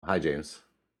Hi, James.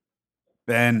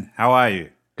 Ben, how are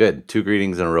you? Good. Two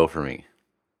greetings in a row for me.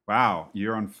 Wow,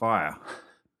 you're on fire.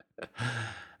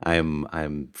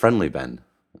 I'm friendly Ben.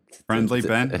 It's a, Friendly it's a,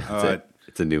 Ben. it's a,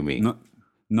 it's a new me. No,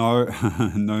 no,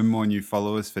 no more new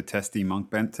followers for Testy Monk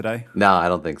Ben today. No, I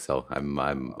don't think so. I'm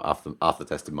off the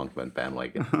tested monk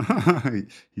bandwagon.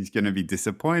 He's going to be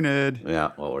disappointed.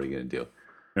 Yeah. Well, what are you gonna do?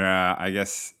 Yeah, I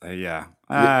guess. Yeah,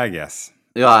 Y- I guess.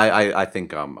 Yeah, I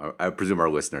think I presume our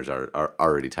listeners are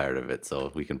already tired of it,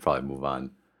 so we can probably move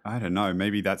on. I don't know.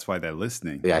 Maybe that's why they're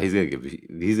listening. Yeah, he's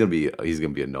gonna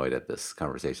be annoyed at this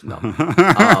conversation though.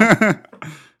 Um,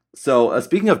 so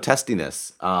speaking of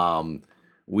testiness,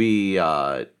 we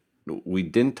uh, we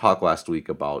didn't talk last week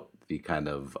about the kind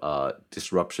of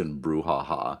disruption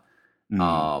brouhaha,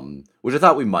 Mm. which I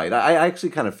thought we might. I actually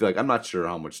kind of feel like I'm not sure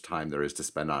how much time there is to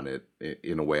spend on it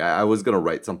in a way. I was gonna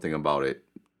write something about it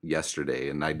yesterday,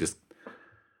 and I just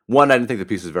one, I didn't think the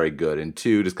piece was very good, and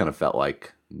two, just kind of felt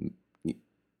like it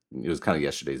was kind of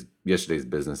yesterday's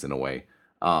business in a way.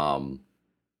 Um,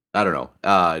 I don't know.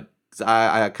 So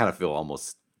I kind of feel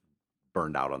almost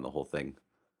burned out on the whole thing.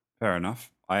 Fair enough.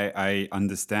 I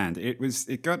understand.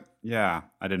 It got, yeah,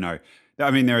 I don't know. I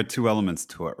mean, there are two elements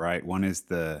to it, right? One is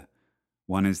the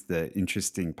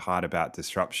interesting part about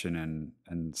disruption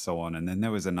and so on, and then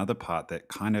there was another part that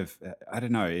kind of, I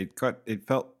don't know, it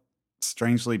felt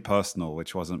strangely personal,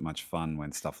 which wasn't much fun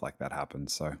when stuff like that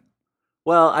happens. So,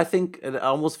 Well, I think it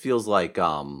almost feels like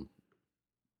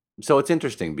so it's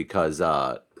interesting because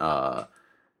I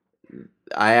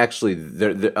actually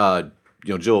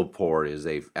Jill Poor is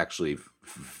a actually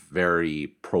very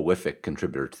prolific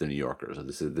contributor to the New Yorker. So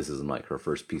this isn't like her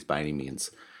first piece by any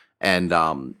means, and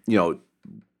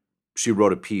she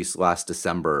wrote a piece last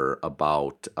December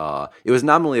about it was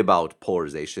not only about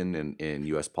polarization in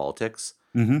U.S. politics,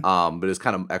 hmm. but it's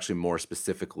kind of actually more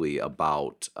specifically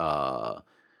about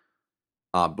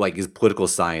like is political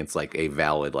science like a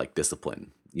valid like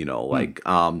discipline,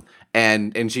 Hmm.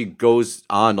 and she goes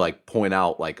on to like point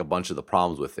out like a bunch of the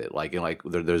problems with it, like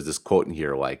there's this quote in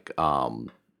here like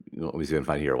let me see if I can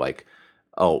find here like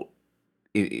oh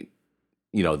it,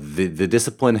 the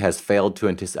discipline has failed to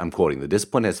anticipate. I'm quoting: "The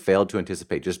discipline has failed to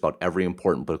anticipate just about every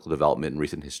important political development in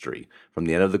recent history, from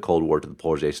the end of the Cold War to the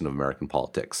polarization of American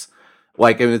politics."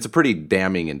 Like, I mean, it's a pretty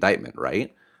damning indictment,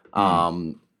 right?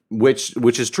 Hmm. Which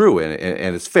is true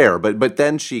and it's fair. But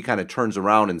then she kind of turns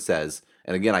around and says,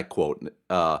 and again I quote: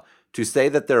 "To say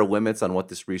that there are limits on what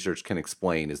this research can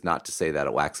explain is not to say that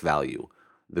it lacks value.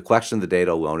 The collection of the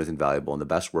data alone is invaluable, and the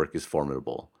best work is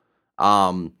formidable."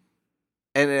 Um,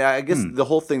 and I guess Hmm. the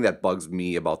whole thing that bugs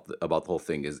me about the whole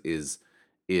thing is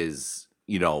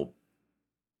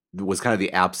was kind of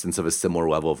the absence of a similar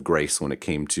level of grace when it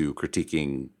came to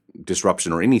critiquing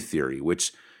disruption or any theory,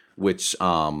 which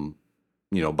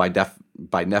by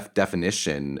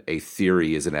definition, a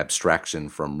theory is an abstraction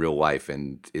from real life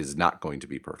and is not going to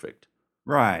be perfect.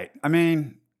 Right. I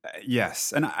mean,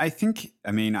 yes, and I think,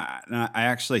 I mean, I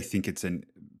actually think it's an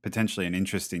potentially an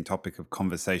interesting topic of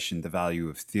conversation, the value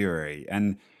of theory,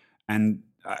 and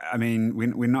I mean,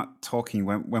 we're not talking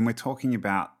when we're talking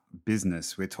about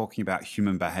business, we're talking about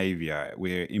human behavior.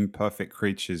 We're imperfect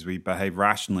creatures. We behave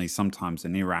rationally sometimes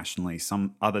and irrationally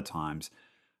some other times.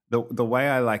 The way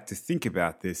I like to think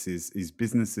about this is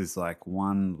business is like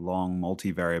one long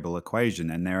multivariable equation,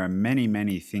 and there are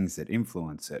many things that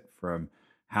influence it, from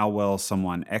how well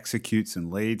someone executes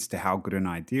and leads to how good an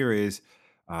idea is,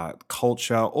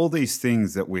 culture, all these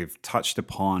things that we've touched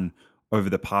upon over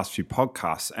the past few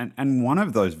podcasts. And one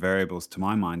of those variables, to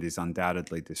my mind, is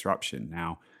undoubtedly disruption.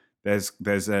 Now,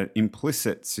 there's an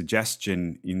implicit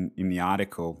suggestion in the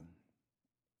article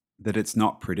that it's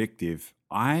not predictive.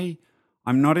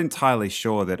 I'm not entirely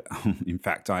sure that. In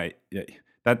fact, I yeah,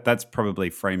 that's probably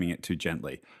framing it too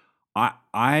gently.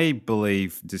 I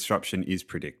believe disruption is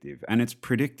predictive, and it's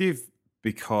predictive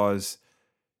because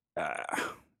uh,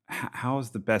 how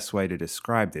is the best way to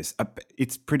describe this?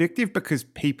 It's predictive because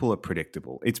people are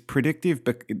predictable. It's predictive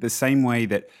the same way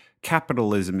that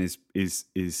capitalism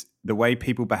is the way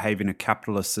people behave in a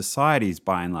capitalist society is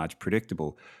by and large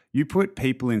predictable. You put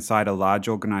people inside a large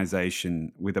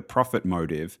organization with a profit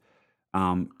motive,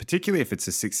 particularly if it's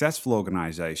a successful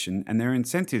organization, and there are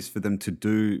incentives for them to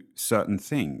do certain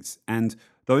things. And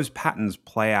those patterns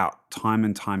play out time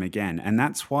and time again. And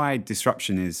that's why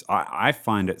disruption is, I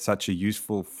find it such a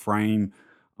useful frame,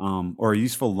 or a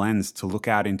useful lens to look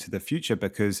out into the future,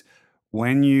 because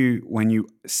when you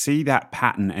see that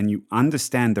pattern and you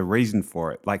understand the reason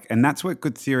for it, like, and that's what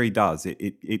good theory does.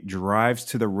 It drives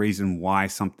to the reason why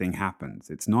something happens.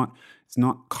 It's not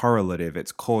correlative,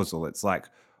 it's causal. It's like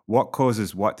what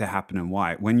causes what to happen and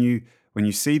why. when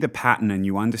you see the pattern and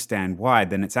you understand why,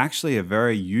 then it's actually a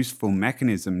very useful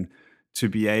mechanism to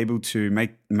be able to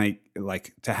make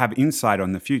like to have insight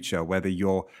on the future, whether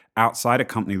you're outside a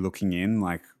company looking in,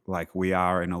 like we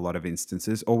are in a lot of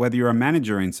instances, or whether you're a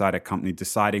manager inside a company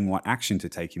deciding what action to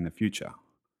take in the future.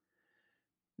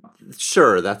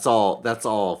 Sure, that's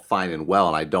all fine and well,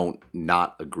 and I don't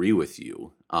not agree with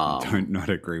you. Don't not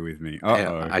agree with me.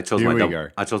 I chose Here my we double go.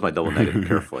 I chose my double negative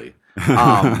carefully.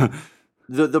 Um,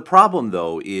 the problem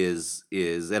though is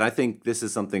and I think this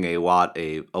is something a lot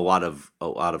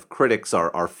of critics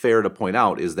are fair to point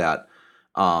out is that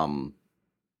um,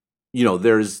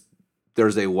 there's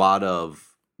a lot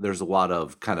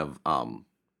of kind of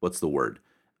what's the word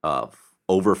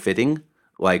overfitting,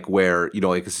 like where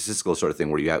like a statistical sort of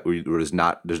thing where where there's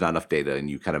not enough data and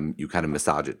you kind of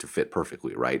massage it to fit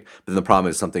perfectly, right? But then the problem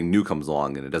is something new comes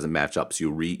along and it doesn't match up,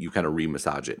 so you kind of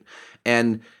re-massage it.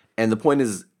 And the point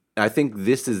is, I think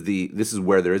this is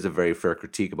where there is a very fair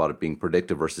critique about it being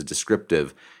predictive versus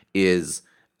descriptive, is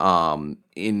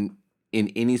in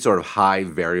any sort of high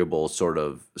variable sort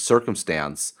of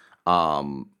circumstance,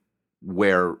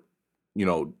 where you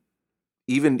know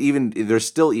even there's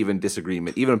still even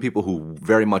disagreement, even people who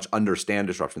very much understand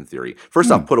disruption theory. First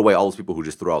off, put away all those people who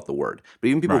just throw out the word, but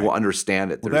even people who Right.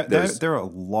 understand it, Well, there's there are a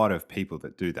lot of people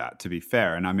that do that, to be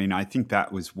fair. And I mean, I think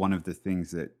that was one of the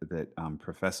things that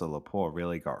Professor Lepore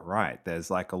really got right.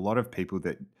 There's like a lot of people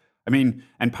that, I mean,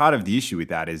 and part of the issue with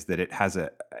that is that it has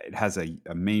a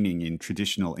meaning in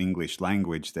traditional English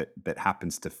language that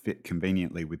happens to fit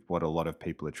conveniently with what a lot of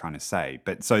people are trying to say.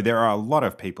 But so there are a lot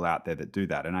of people out there that do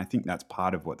that, and I think that's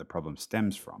part of what the problem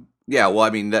stems from. Yeah, well, I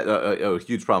mean, that a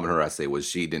huge problem in her essay was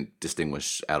she didn't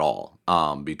distinguish at all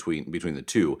between the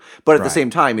two. But at the Right. same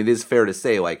time, it is fair to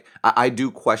say, like, I do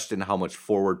question how much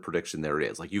forward prediction there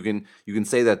is. Like, you can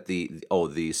say that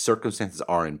the circumstances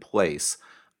are in place,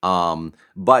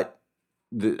 but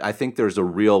I think there's a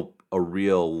real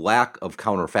lack of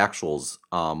counterfactuals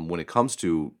when it comes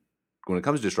to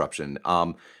disruption.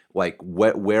 Like,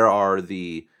 where are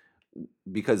the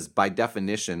because by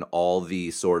definition, all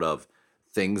the sort of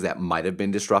things that might have been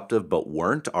disruptive but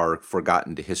weren't are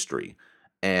forgotten to history.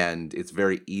 And it's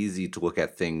very easy to look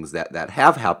at things that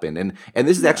have happened. And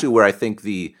this is Yeah. actually where I think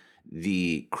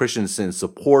the Christensen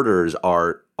supporters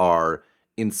are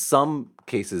in some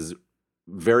cases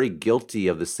very guilty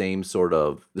of the same sort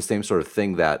of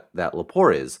thing that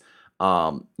Lepore is.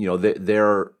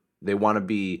 They want to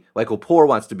be like Lepore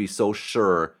wants to be so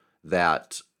sure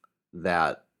that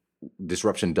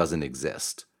disruption doesn't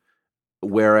exist,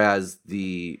 whereas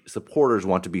the supporters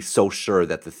want to be so sure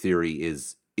that the theory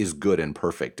is good and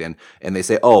perfect, and they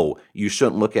say, oh, you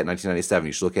shouldn't look at 1997,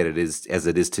 you should look at it as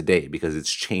it is today because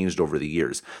it's changed over the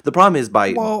years. The problem is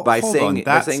by Well, by hold on. saying by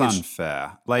That's saying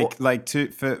unfair. well, Like to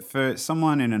for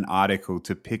someone in an article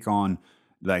to pick on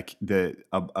like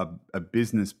a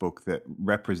business book that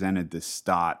represented the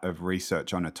start of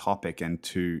research on a topic and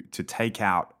to take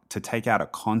out a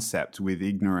concept with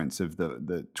ignorance of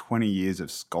the 20 years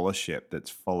of scholarship that's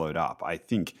followed up. I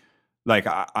think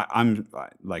I'm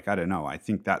like, I don't know. I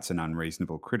think that's an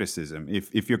unreasonable criticism.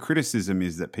 If your criticism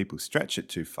is that people stretch it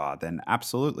too far, then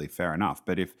absolutely fair enough.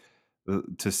 But if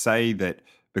to say that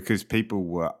because people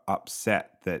were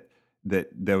upset that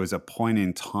there was a point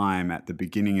in time at the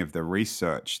beginning of the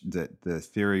research that the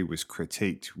theory was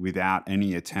critiqued without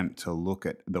any attempt to look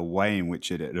at the way in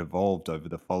which it had evolved over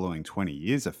the following 20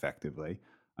 years effectively.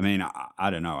 I mean,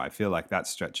 I don't know. I feel like that's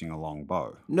stretching a long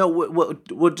bow. no,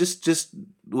 just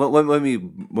let me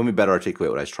better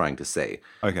articulate what I was trying to say.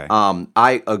 Okay.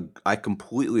 I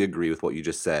completely agree with what you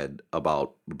just said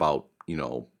about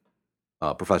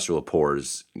Professor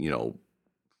Lepore's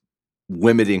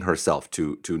limiting herself to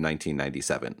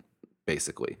 1997,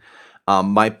 basically.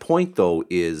 My point, though,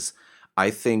 is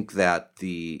I think that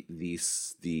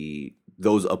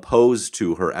those opposed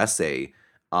to her essay,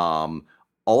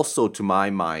 also, to my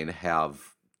mind,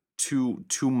 have too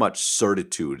much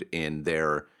certitude in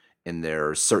their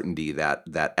certainty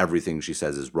that everything she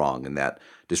says is wrong, and that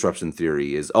disruption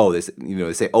theory is, they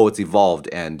say, oh, it's evolved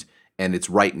and it's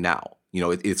right now.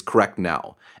 It's correct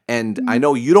now. And I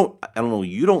know you don't. I don't know.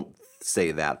 You don't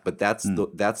say that, but that's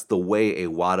the way a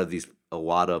lot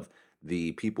of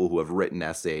the people who have written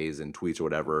essays and tweets or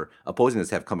whatever opposing this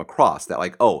have come across, that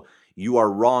like, oh, you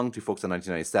are wrong to focus on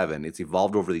 1997. It's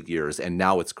evolved over the years, and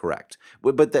now it's correct.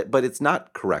 But it's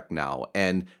not correct now,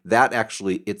 and that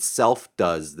actually itself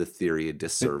does the theory a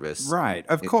disservice. Right,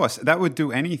 of course, that would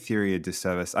do any theory a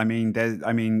disservice. I mean,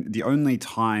 I mean,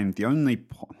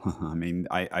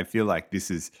 I feel like this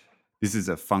is this is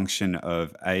a function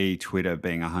of A, Twitter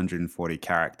being 140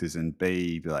 characters, and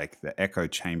B, like the echo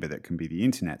chamber that can be the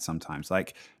internet sometimes.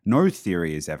 Like, no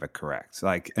theory is ever correct.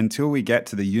 Like, until we get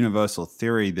to the universal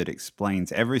theory that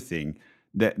explains everything,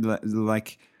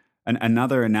 like,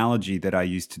 another analogy that I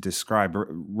use to describe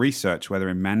research, whether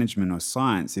in management or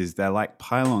science, is they're like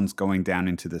pylons going down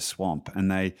into the swamp,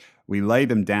 and we lay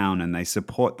them down and they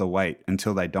support the weight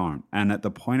until they don't. And at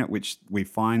the point at which we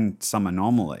find some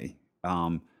anomaly,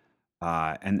 and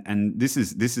this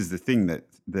is the thing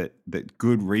that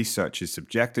good research is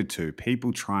subjected to.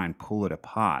 People try and pull it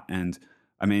apart, and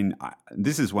I mean,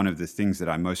 this is one of the things that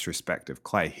I most respect of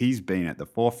Clay. He's been at the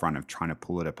forefront of trying to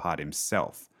pull it apart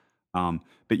himself.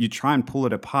 But you try and pull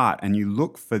it apart, and you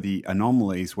look for the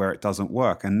anomalies where it doesn't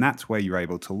work, and that's where you're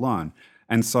able to learn.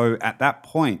 And so at that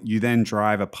point, you then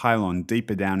drive a pylon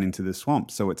deeper down into the swamp,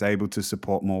 so it's able to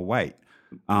support more weight.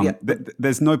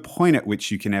 There's no point at which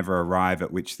you can ever arrive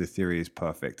at which the theory is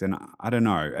perfect, and I don't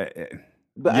know.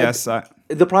 But yes,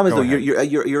 the problem is though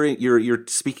ahead. you're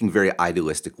speaking very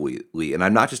idealistically, and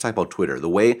I'm not just talking about Twitter. The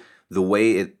way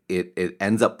it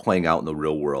ends up playing out in the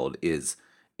real world is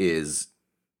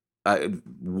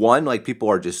one, like, people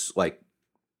are just like,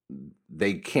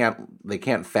 they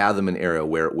can't fathom an area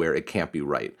where it can't be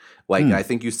right. Like, and I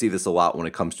think you see this a lot when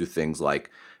it comes to things like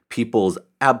people's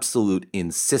absolute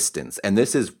insistence, and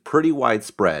this is pretty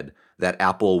widespread, that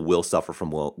Apple will suffer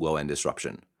from low end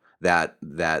disruption. That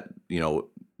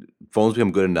phones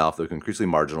become good enough, they're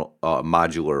increasingly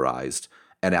modularized,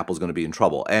 and Apple's going to be in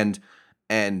trouble. And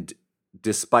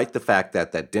despite the fact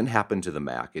that didn't happen to the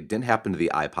Mac, it didn't happen to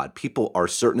the iPod, people are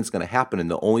certain it's going to happen,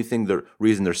 and the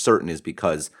reason they're certain is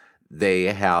because they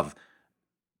have,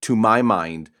 to my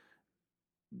mind,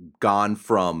 gone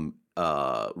from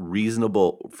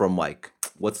reasonable, from, like,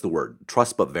 what's the word,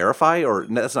 trust but verify, or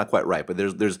no, that's not quite right, but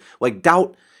there's like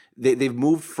doubt. They've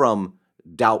moved from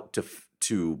doubt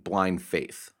to blind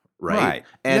faith, right?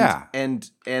 And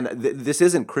this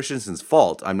isn't Christensen's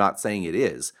fault. I'm not saying it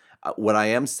is. What I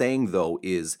am saying, though,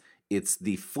 is it's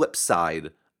the flip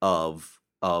side of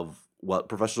what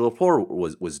Professor Lepore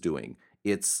was doing.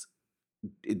 It's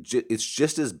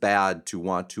just as bad to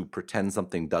want to pretend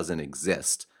something doesn't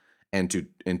exist and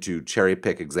to cherry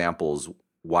pick examples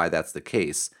why that's the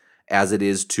case, as it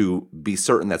is to be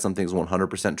certain that something's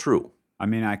 100% true. I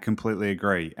mean, I completely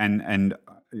agree, and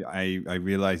I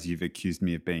realize you've accused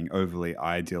me of being overly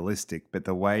idealistic, but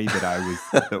the way that I was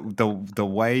the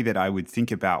way that I would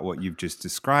think about what you've just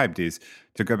described is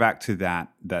to go back to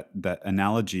that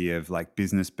analogy of, like,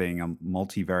 business being a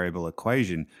multivariable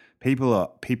equation. People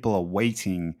are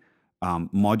weighting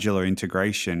modular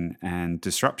integration and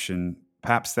disruption.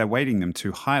 Perhaps they're weighting them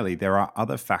too highly. There are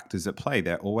other factors at play.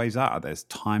 There always are. There's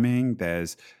timing.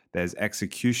 There's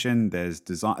execution. There's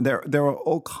design. There are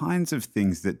all kinds of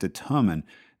things that determine.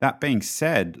 That being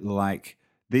said, like,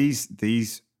 these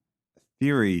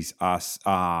theories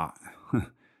are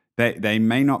they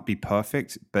may not be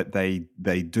perfect, but they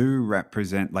do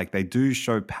represent, like, they do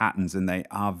show patterns, and they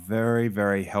are very,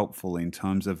 very helpful in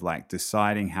terms of, like,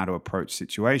 deciding how to approach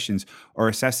situations or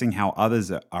assessing how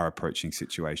others are approaching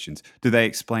situations. Do they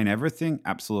explain everything?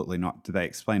 Absolutely not. Do they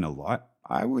explain a lot?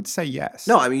 I would say yes.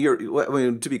 No, I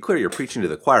mean, to be clear, you're preaching to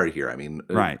the choir here. I mean,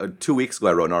 right. 2 weeks ago,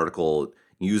 I wrote an article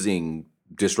using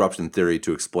disruption theory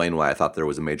to explain why I thought there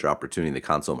was a major opportunity in the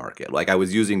console market. Like, I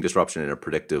was using disruption in a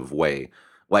predictive way.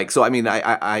 Like, so, I mean,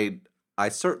 I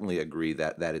certainly agree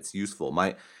that it's useful.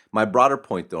 My broader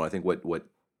point, though, I think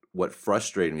what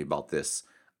frustrated me about this,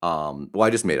 well, I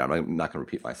just made it. I'm not going to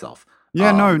repeat myself.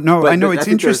 Yeah, no, I know it's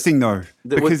interesting though,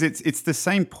 because it's the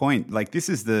same point. Like, this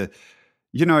is the.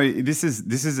 This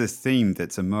is a theme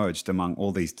that's emerged among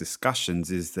all these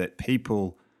discussions, is that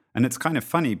people, and it's kind of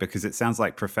funny because it sounds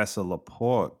like Professor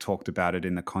Lepore talked about it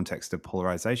in the context of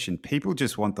polarization. People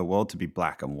just want the world to be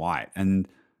black and white. And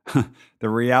the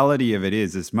reality of it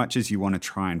is, as much as you want to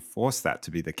try and force that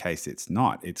to be the case, it's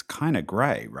not. It's kind of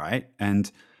gray, right?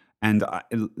 And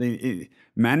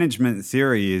management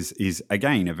theory is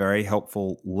again a very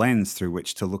helpful lens through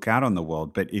which to look out on the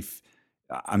world. But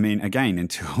again,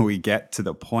 until we get to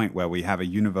the point where we have a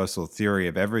universal theory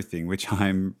of everything, which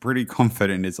I'm pretty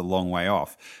confident is a long way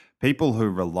off, people who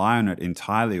rely on it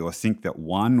entirely or think that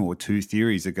one or two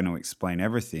theories are going to explain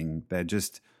everything,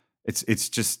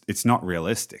 it's not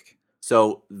realistic.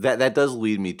 So that does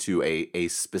lead me to a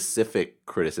specific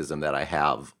criticism that I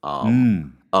have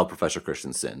of Professor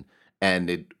Christensen,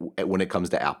 and when it comes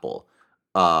to Apple.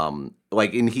 And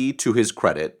he, to his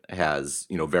credit, has,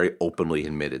 very openly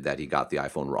admitted that he got the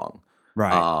iPhone wrong.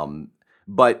 Right.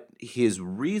 But his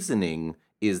reasoning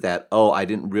is that, I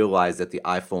didn't realize that the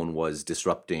iPhone was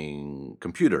disrupting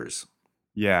computers.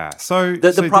 Yeah. So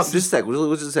The so problem, this just is a sec,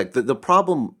 just a sec. The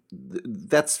problem,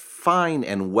 that's fine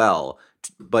and well,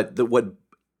 but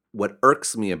what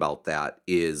irks me about that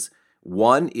is,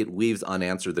 one, it leaves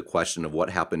unanswered the question of what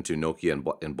happened to Nokia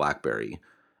and BlackBerry,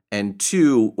 and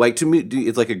two, like, to me,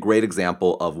 it's like a great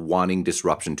example of wanting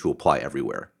disruption to apply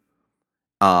everywhere.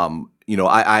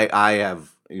 I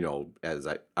have, as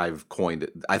I've coined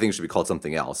it, I think it should be called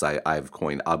something else. I've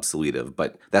coined obsoletive,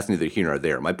 but that's neither here nor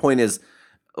there. My point is,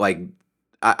 like,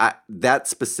 that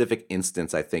specific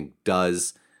instance, I think,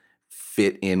 does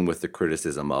fit in with the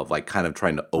criticism of, like, kind of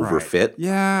trying to right. overfit.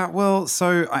 Yeah. Well,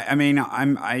 so I mean,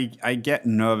 I get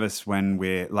nervous when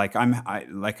we're like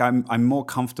I'm more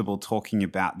comfortable talking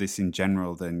about this in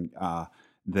general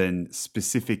than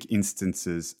specific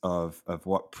instances of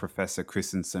what Professor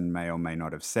Christensen may or may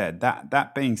not have said.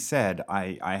 That being said,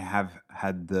 I have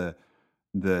had the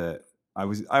I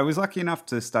was lucky enough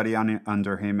to study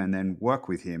under him and then work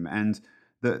with him. And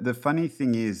the funny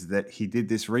thing is that he did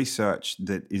this research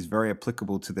that is very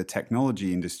applicable to the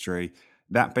technology industry.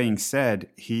 That being said,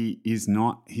 he's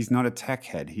not a tech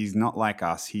head. He's not like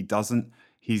us.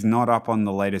 He's not up on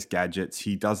the latest gadgets.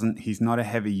 He's not a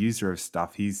heavy user of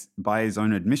stuff. He's, by his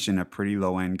own admission, a pretty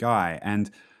low end guy.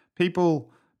 And people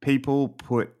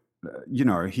put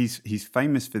he's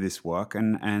famous for this work,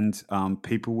 and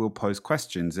people will pose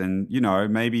questions, and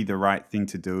maybe the right thing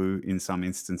to do in some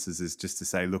instances is just to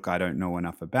say, look, I don't know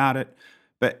enough about it.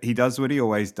 But he does what he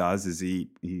always does, is he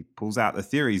pulls out the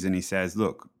theories and he says,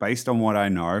 look, based on what I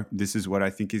know, this is what I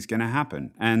think is going to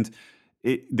happen. And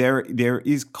there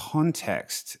is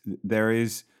context, there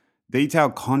is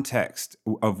detailed context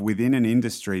of within an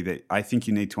industry that I think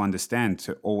you need to understand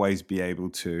to always be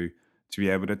able to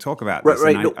talk about Right, this.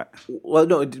 And right. No, well,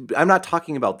 no, I'm not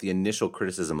talking about the initial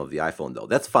criticism of the iPhone, though.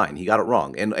 That's fine. He got it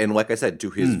wrong, and like I said, to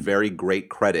his very great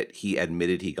credit, he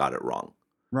admitted he got it wrong.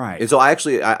 right. And so I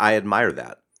admire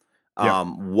that. Yep.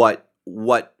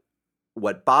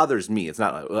 What bothers me, it's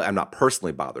not, I'm not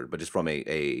personally bothered, but just from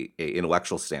a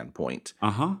intellectual standpoint,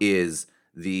 Uh-huh. is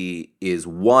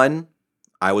one,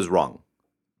 I was wrong.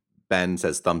 Ben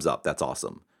says thumbs up. That's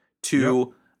awesome. Yep.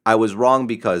 Two, I was wrong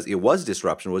because it was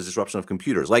disruption. It was disruption of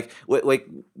computers. Like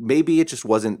maybe it just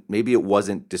wasn't. Maybe it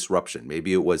wasn't disruption.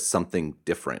 Maybe it was something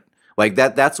different. Like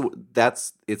that.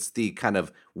 That's it's the kind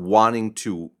of wanting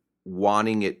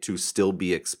it to still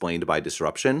be explained by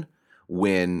disruption,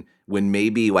 when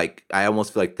maybe, like, I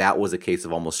almost feel like that was a case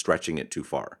of almost stretching it too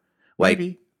far. Like,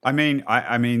 Maybe. I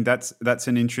mean that's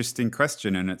an interesting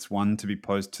question, and it's one to be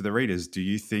posed to the readers. Do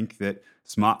you think that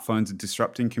smartphones are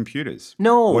disrupting computers?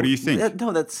 no, What do you think?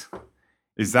 no, that's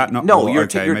Is that not no. well,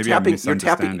 okay, You're maybe I'm you're tapping,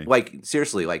 misunderstanding. like,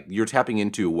 seriously, like, you're tapping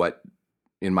into what,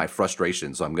 in my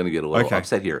frustration. So I'm going to get a little Okay.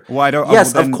 upset here. Well, I don't well Yes,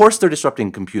 of then course they're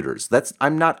disrupting computers.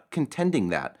 I'm not contending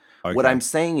that. What I'm okay.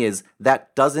 saying is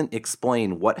that doesn't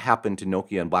explain what happened to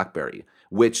Nokia and BlackBerry,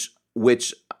 which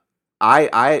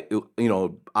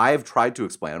I've tried to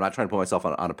explain. I'm not trying to put myself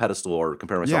on a pedestal or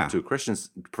compare myself Yeah. to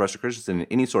Professor Christensen in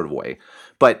any sort of way.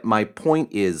 But my point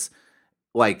is,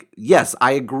 like, yes,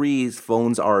 I agree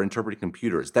phones are interpreting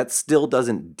computers. That still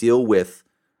doesn't deal with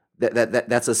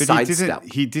that's a But sidestep.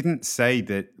 he didn't say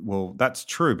that. Well, that's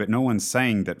true, but no one's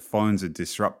saying that phones are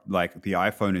like the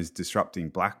iPhone is disrupting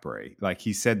BlackBerry. Like,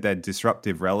 he said they're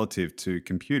disruptive relative to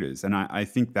computers, and I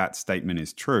think that statement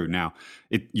is true. Now,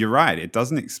 you're right; it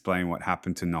doesn't explain what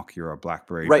happened to Nokia or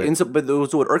BlackBerry, Right, but and so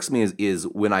what irks me is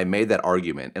when I made that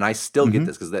argument, and I still get Mhm.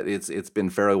 this because it's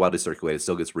been fairly widely circulated, it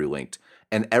still gets relinked,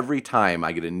 and every time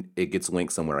it gets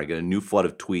linked somewhere, I get a new flood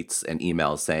of tweets and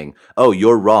emails saying, "Oh,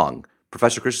 you're wrong.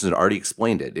 Professor Christensen already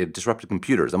explained it. It disrupted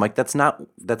computers." I'm like, that's not.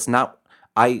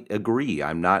 I agree.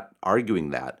 I'm not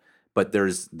arguing that, but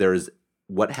there's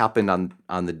what happened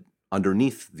on the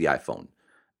underneath the iPhone,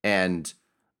 and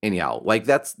anyhow, like,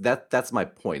 that's my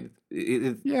point.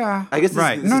 yeah, I guess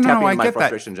right. this is No, tapping I into my get that.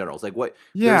 frustration in general. It's like, what,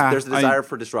 Yeah, there's a I desire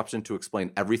for disruption to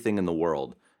explain everything in the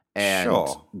world, and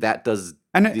sure, that does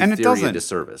and the it theory a doesn't.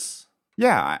 disservice.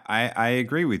 Yeah, I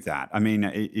agree with that. I mean,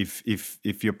 if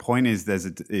your point is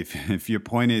if your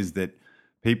point is that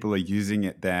people are using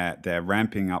it, they're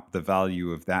ramping up the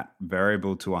value of that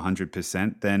variable to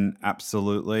 100%, then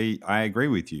absolutely, I agree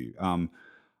with you.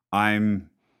 I'm,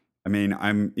 I mean,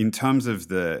 I'm in terms of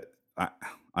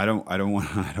I don't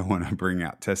want I don't want to bring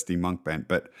out Testy Monkbent,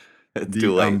 but It's too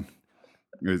the late.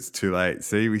 it's too late.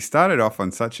 See, we started off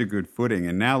on such a good footing,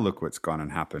 and now look what's gone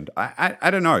and happened. I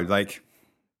don't know, like.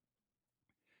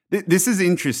 This is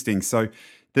interesting. So,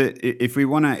 if we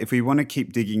want to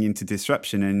keep digging into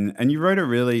disruption, and you wrote a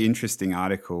really interesting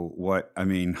article. What I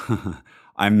mean,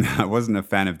 I wasn't a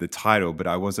fan of the title, but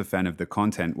I was a fan of the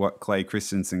content. What Clay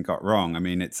Christensen got wrong. I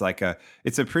mean, it's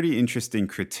a pretty interesting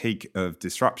critique of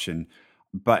disruption,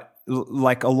 but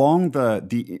like along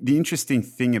the interesting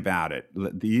thing about it,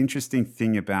 the interesting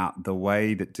thing about the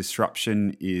way that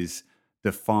disruption is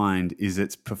defined is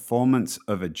its performance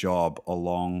of a job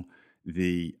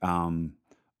the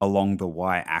along the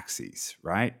y-axis,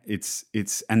 right?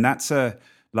 And that's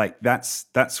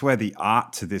where the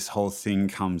art to this whole thing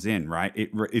comes in, right?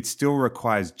 It still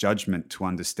requires judgment to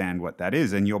understand what that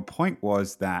is. And your point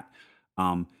was that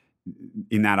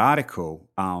in that article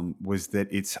was that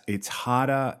it's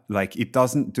harder, like it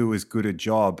doesn't do as good a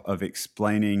job of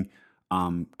explaining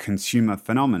consumer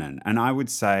phenomenon. And I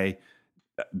would say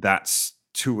that's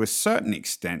to a certain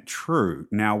extent true.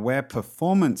 Now, where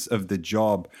performance of the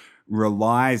job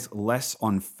relies less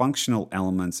on functional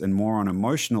elements and more on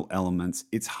emotional elements,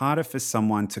 it's harder for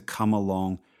someone to come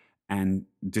along and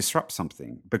disrupt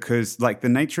something, because like the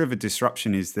nature of a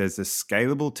disruption is there's a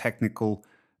scalable technical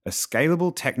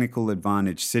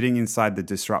advantage sitting inside the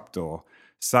disruptor,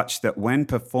 such that when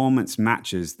performance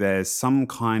matches, there's some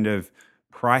kind of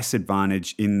price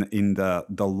advantage in the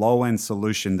low end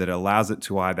solution that allows it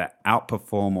to either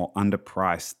outperform or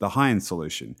underprice the high end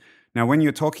solution. Now, when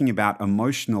you're talking about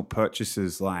emotional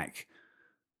purchases like,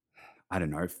 I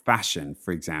don't know, fashion,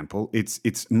 for example,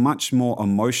 it's much more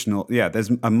emotional. Yeah,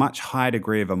 there's a much higher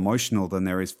degree of emotional than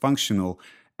there is functional.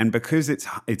 And because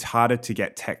it's harder to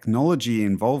get technology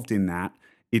involved in that,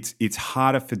 it's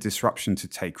harder for disruption to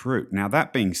take root. Now,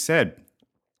 that being said,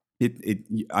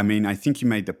 I mean, I think you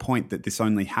made the point that this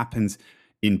only happens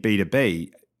in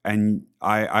B2B. And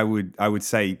I would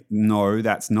say, no,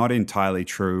 that's not entirely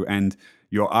true. And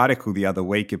your article the other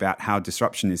week about how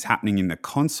disruption is happening in the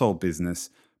console business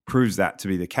proves that to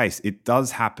be the case. It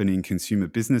does happen in consumer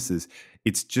businesses.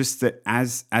 It's just that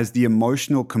as the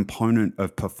emotional component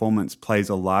of performance plays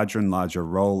a larger and larger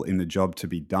role in the job to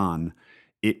be done,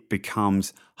 it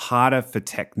becomes harder for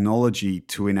technology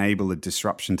to enable a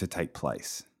disruption to take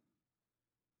place.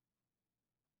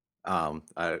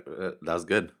 That was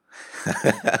good.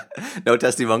 No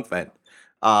Testy Monk fan.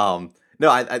 No,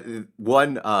 I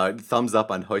one thumbs up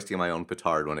on hoisting my own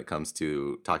petard when it comes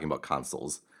to talking about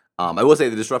consoles. I will say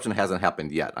the disruption hasn't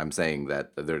happened yet. I'm saying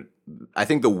that I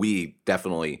think the Wii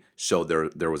definitely showed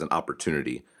there was an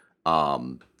opportunity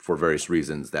for various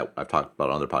reasons that I've talked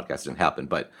about on other podcasts didn't happen.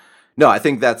 But no, I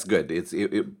think that's good.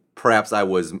 Perhaps I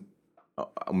was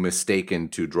mistaken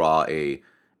to draw a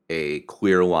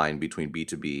clear line between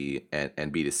B2B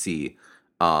and B2C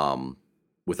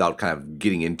without kind of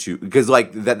getting into, because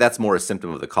like that's more a symptom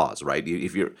of the cause, right?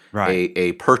 If you're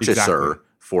a purchaser. Exactly.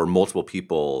 For multiple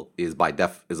people is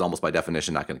almost by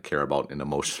definition not going to care about an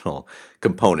emotional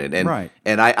component. And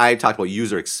and I talked about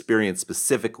user experience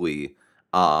specifically,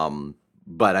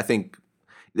 but I think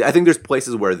there's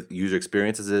places where user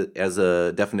experience as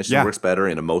a definition works better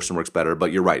and emotion works better.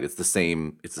 But you're right, it's the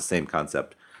same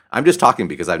concept. I'm just talking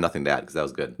because I have nothing to add because that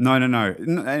was good. No,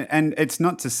 and it's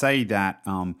not to say that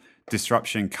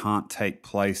disruption can't take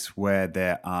place where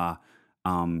there are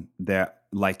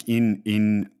like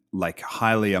in like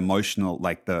highly emotional,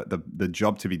 like the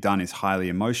job to be done is highly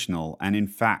emotional. And in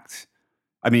fact,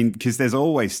 I mean, because there's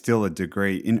always still a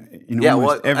degree in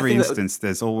almost every instance,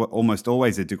 there's almost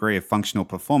always a degree of functional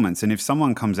performance. And if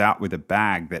someone comes out with a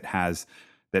bag that has,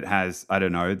 I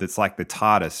don't know, that's like the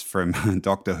TARDIS from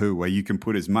Doctor Who, where you can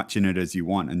put as much in it as you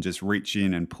want and just reach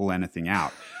in and pull anything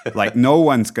out. Like no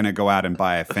one's going to go out and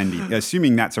buy a Fendi,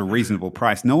 assuming that's a reasonable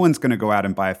price. No one's going to go out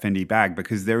and buy a Fendi bag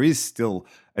because there is still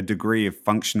a degree of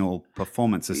functional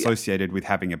performance associated with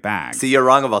having a bag. See, you're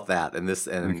wrong about that, and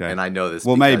I know this.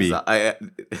 Well, maybe.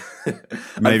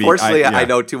 Unfortunately, I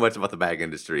know too much about the bag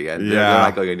industry, and they're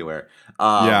not going anywhere.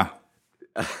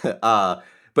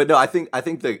 But no, I think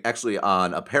that actually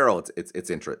on apparel, it's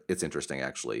interesting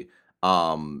actually.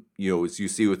 As you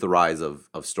see with the rise of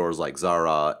stores like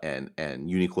Zara and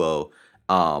Uniqlo,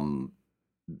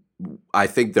 I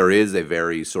think there is a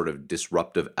very sort of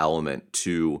disruptive element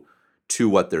to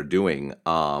what they're doing,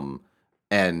 and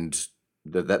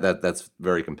that's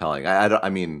very compelling. I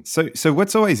mean, so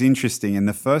what's always interesting, and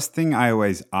the first thing I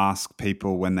always ask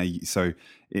people when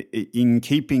in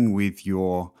keeping with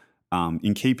your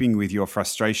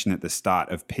frustration at the start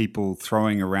of people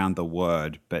throwing around the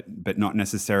word, but not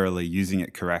necessarily using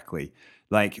it correctly.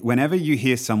 Like whenever you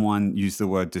hear someone use the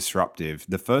word disruptive,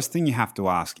 the first thing you have to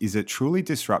ask, is it truly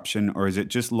disruption or is it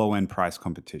just low-end price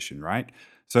competition, right?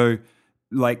 So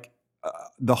like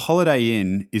the Holiday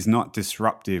Inn is not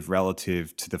disruptive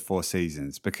relative to the Four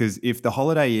Seasons, because if the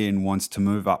Holiday Inn wants to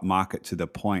move up market to the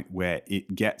point where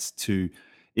it gets to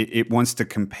it wants to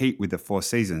compete with the Four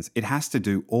Seasons. It has to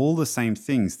do all the same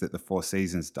things that the Four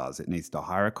Seasons does. It needs to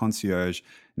hire a concierge,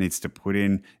 needs to put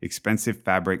in expensive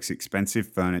fabrics, expensive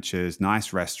furnitures,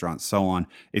 nice restaurants, so on.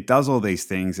 It does all these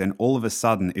things, and all of a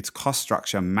sudden, its cost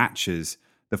structure matches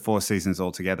the Four Seasons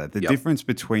altogether. The Yep. difference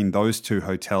between those two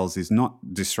hotels is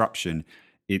not disruption;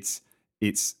 it's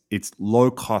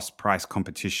low cost price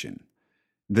competition.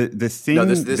 The No, thing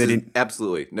this that is in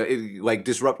absolutely no, like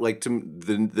disrupt. Like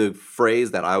the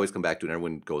phrase that I always come back to, and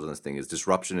everyone goes on this thing is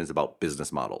disruption is about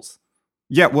business models.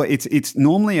 Yeah, well, it's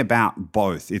normally about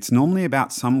both. It's normally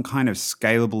about some kind of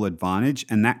scalable advantage,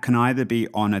 and that can either be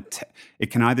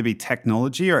it can either be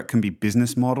technology, or it can be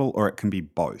business model, or it can be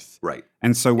both. Right.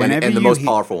 And so whenever And the you most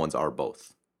powerful ones are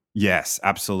both. yes,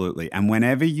 absolutely. And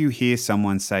whenever you hear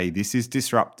someone say this is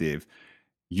disruptive,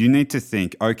 you need to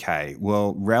think, okay,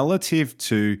 well, relative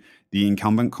to the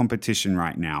incumbent competition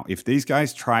right now, if these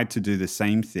guys tried to do the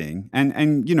same thing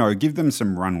and give them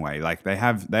some runway, like they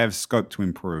have scope to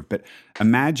improve, but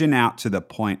imagine out to the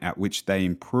point at which they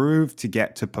improve to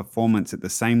get to performance at the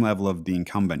same level of the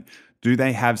incumbent. Do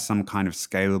they have some kind of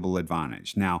scalable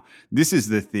advantage? Now, this is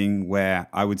the thing where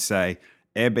I would say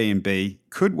Airbnb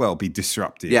could well be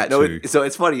disruptive Yeah, no. to. So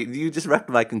it's funny. You just wrecked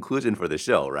my conclusion for the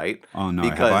show, right? Oh no,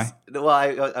 have Because I? well,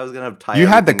 I was gonna tie You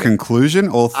had the everything. conclusion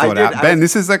all I thought did. out. Ben,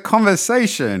 this is a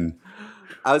conversation.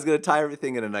 I was gonna tie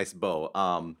everything in a nice bow.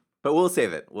 But we'll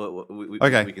save it.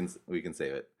 Okay. We can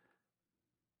save it.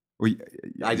 We,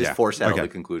 I just yeah. foreshadowed Okay. the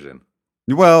conclusion.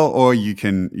 Well, or you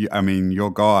can. I mean, you're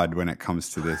God when it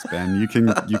comes to this, Ben. You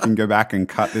can go back and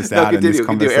cut this No, out, and this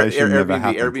continue. conversation never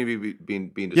happened. Airbnb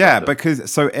being Yeah, disruptive.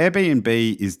 because so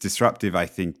Airbnb is disruptive, I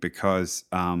think, because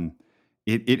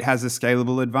it has a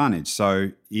scalable advantage.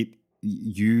 So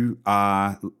you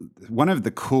are one of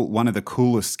the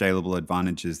coolest scalable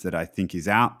advantages that I think is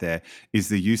out there is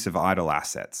the use of idle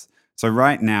assets. So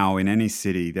right now in any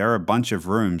city, there are a bunch of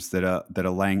rooms that are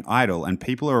laying idle, and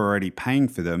people are already paying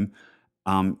for them.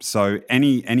 So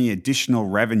any additional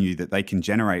revenue that they can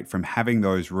generate from having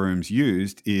those rooms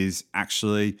used is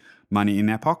actually money in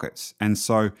their pockets. And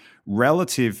so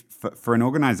relative for an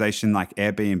organization like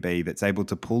Airbnb that's able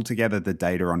to pull together the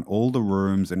data on all the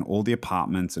rooms and all the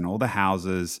apartments and all the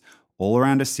houses all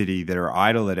around a city that are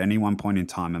idle at any one point in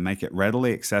time and make it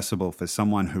readily accessible for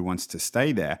someone who wants to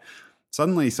stay there,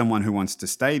 suddenly someone who wants to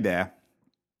stay there,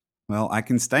 well, I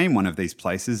can stay in one of these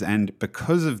places, and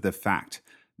because of the fact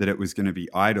that it was going to be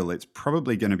idle, it's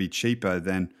probably going to be cheaper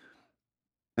than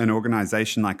an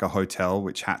organization like a hotel,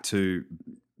 which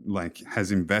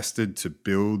has invested to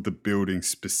build the building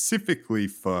specifically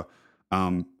for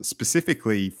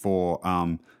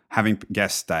having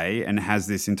guests stay, and has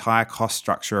this entire cost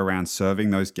structure around serving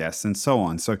those guests and so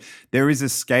on. So there is a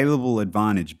scalable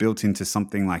advantage built into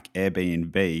something like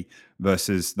Airbnb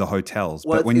versus the hotels.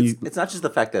 Well, But when it's not just the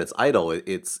fact that it's idle.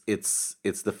 It's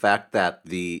the fact that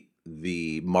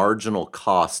the marginal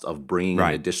cost of bringing an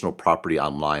right. additional property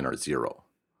online are zero.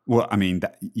 Well, I mean,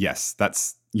 yes,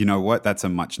 that's, you know what? That's a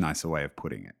much nicer way of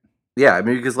putting it. Yeah, I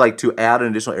mean, because like to add an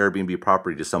additional Airbnb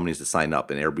property, just someone needs to sign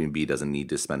up, and Airbnb doesn't need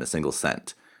to spend a single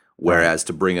cent. Whereas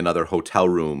to bring another hotel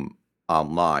room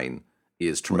online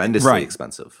is tremendously Right.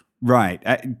 expensive. Right,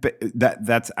 but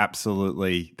that's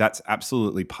absolutely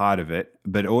part of it.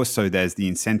 But also, there's the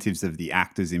incentives of the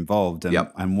actors involved, and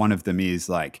Yep. and one of them is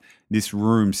like this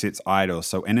room sits idle,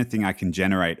 so anything I can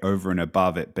generate over and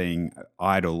above it being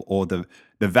idle, or the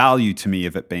value to me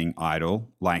of it being idle,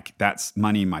 like that's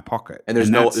money in my pocket. And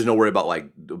there's that's, no worry about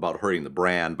about hurting the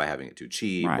brand by having it too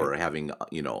cheap Right. or having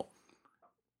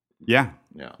Yeah.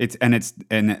 yeah.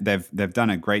 And they've done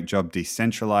a great job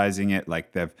decentralizing it.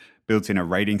 Like they've built in a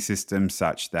rating system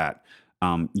such that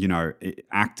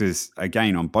actors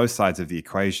again on both sides of the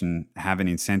equation have an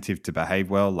incentive to behave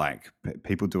well. Like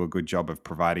people do a good job of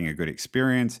providing a good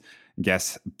experience.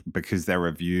 Guests, because they're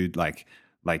reviewed, like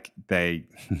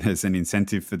there's an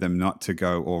incentive for them not to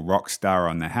go all rock star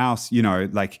on the house.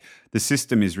 Like the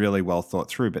system is really well thought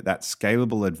through, but that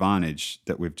scalable advantage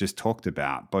that we've just talked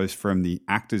about, both from the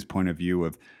actor's point of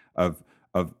view of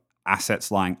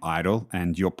assets lying idle,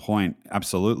 and your point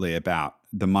absolutely about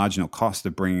the marginal cost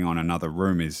of bringing on another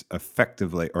room is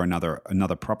effectively, or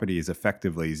another property is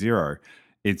effectively zero.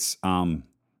 It's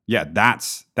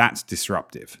that's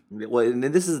disruptive. Well, and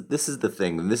this is the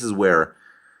thing, and this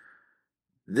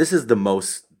is the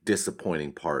most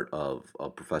disappointing part of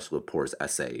Professor Lepore's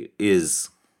essay is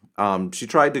she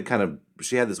tried to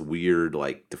she had this weird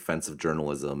like defensive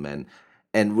journalism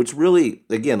and which really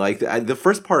again like the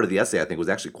first part of the essay I think was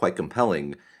actually quite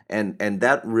compelling and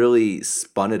that really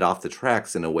spun it off the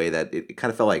tracks in a way that it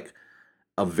kind of felt like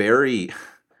a very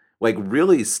like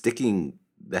really sticking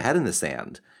the head in the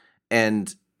sand,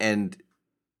 and and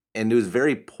and it was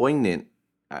very poignant.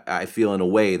 I feel in a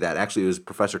way that actually it was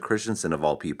Professor Christensen of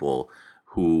all people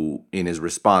who, in his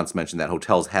response, mentioned that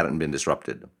hotels hadn't been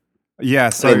disrupted.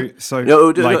 Yeah, And so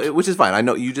no, which is fine. I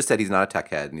know you just said he's not a tech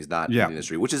head and he's not in yeah, the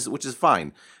industry, which is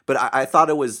fine. But I thought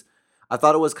it was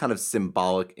kind of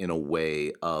symbolic in a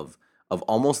way of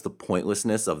almost the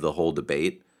pointlessness of the whole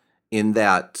debate, in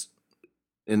that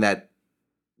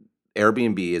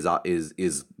Airbnb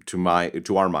is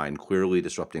to our mind clearly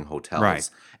disrupting right.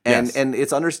 hotels, and Yes.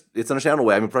 it's understandable.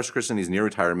 Way. I mean, Professor Christian, he's near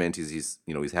retirement. He's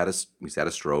had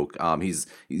a stroke.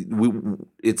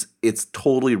 It's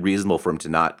totally reasonable for him to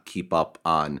not keep up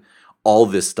on all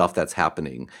this stuff that's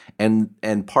happening,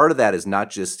 and part of that is not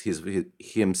just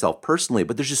himself personally,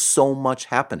 but there's just so much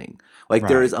happening. Like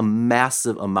there is Right. a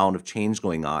massive amount of change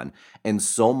going on, and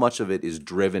so much of it is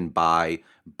driven by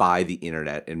the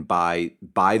internet and by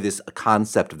this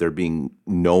concept of there being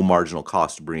no marginal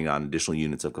cost to bring on additional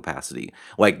units of capacity.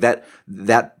 Like that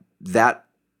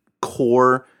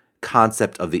core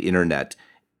concept of the internet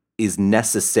is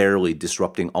necessarily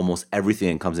disrupting almost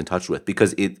everything it comes in touch with,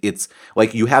 because it's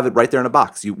like you have it right there in a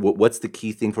box. What's the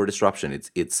key thing for disruption?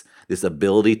 It's this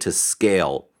ability to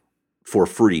scale for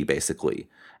free, basically,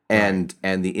 Right.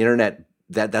 and the internet,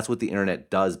 that's what the internet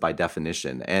does by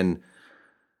definition. And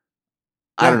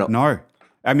I don't Yeah, know. no.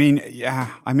 I mean, yeah,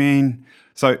 I mean,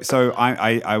 so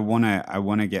I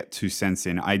wanna get 2 cents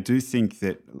in. I do think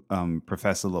that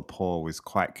Professor Lepore was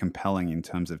quite compelling in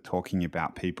terms of talking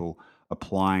about people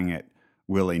applying it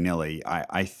willy nilly.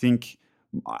 I think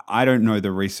I don't know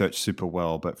the research super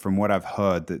well, but from what I've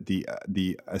heard, that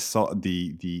the assault,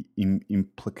 the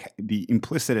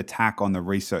implicit attack on the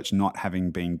research not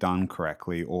having been done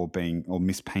correctly, or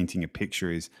mispainting a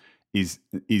picture, is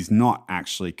not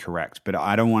actually correct. But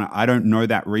I don't know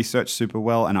that research super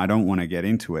well, and I don't want to get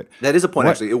into it. That is a point,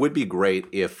 What? actually. It would be great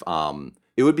if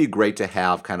it would be great to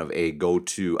have kind of a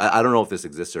go-to. I don't know if this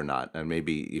exists or not, and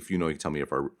maybe if you know, you can tell me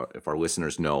if our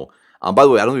listeners know. By the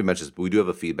way, I don't know if you mentioned this, but we do have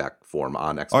a feedback form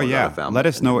on Oh yeah, X1.fm, let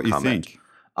us and you know can what you comment. think.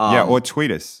 Yeah, or Um, tweet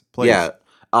us, yeah,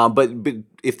 please. but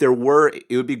if there were,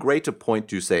 it would be great to point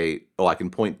to, say, oh, I can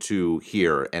point to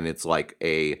here, and it's like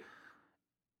the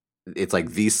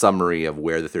summary of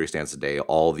where the theory stands today,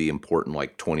 all the important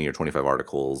like 20 or 25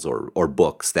 articles or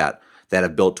books that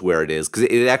have built to where it is, because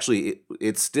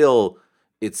it's still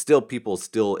people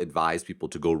still advise people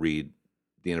to go read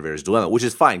The Innovator's Dilemma, which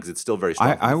is fine because it's still very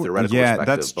strong from a theoretical Yeah,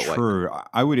 that's perspective, but like, true.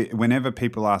 I would, whenever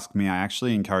people ask me, I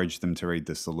actually encourage them to read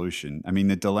the solution. I mean,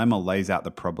 the dilemma lays out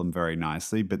the problem very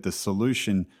nicely, but the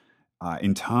solution,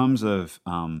 in terms of,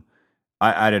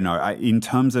 I don't know, in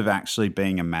terms of actually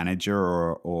being a manager,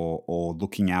 or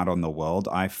looking out on the world,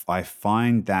 I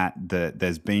find that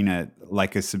there's been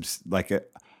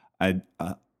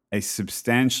a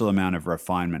substantial amount of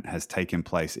refinement has taken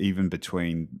place even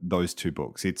between those two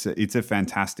books. It's a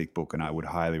fantastic book, and I would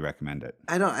highly recommend it.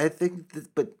 I think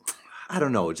but I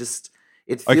don't know, it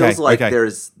Okay, feels like okay.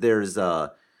 there's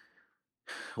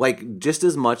like, just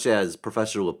as much as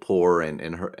Professor Lepore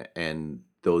and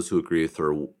those who agree with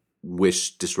her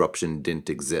wish disruption didn't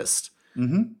exist,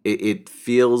 Hmm. it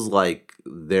feels like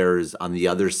there's, on the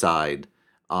other side,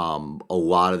 a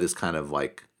lot of this kind of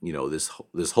like,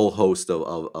 this whole host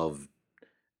of,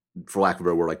 for lack of a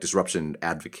better word, like disruption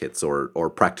advocates or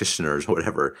practitioners or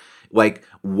whatever, like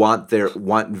want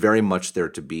very much there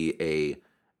to be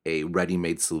a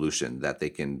ready-made solution that they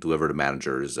can deliver to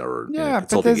managers or in a Yeah, but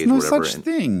consulting there's engagement no or whatever. such And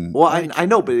thing. well, I Like,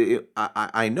 know, but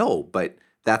I know, but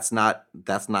that's not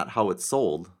how it's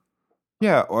sold.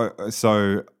 yeah,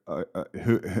 so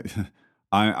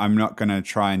I'm not going to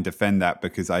try and defend that,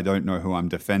 because I don't know who I'm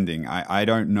defending. I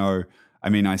don't know. I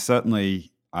mean,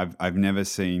 I've never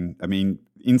seen. I mean,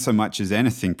 in so much as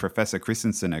anything, Professor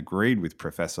Christensen agreed with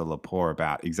Professor Lepore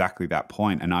about exactly that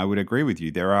point, and I would agree with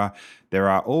you. There are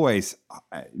always,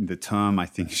 the term I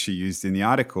think she used in the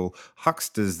article,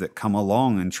 hucksters that come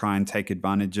along and try and take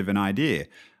advantage of an idea.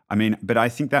 I mean, but I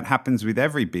think that happens with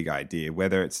every big idea,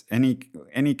 whether it's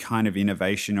any kind of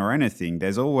innovation or anything.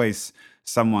 There's always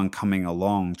someone coming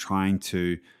along trying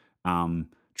to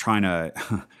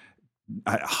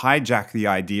hijack the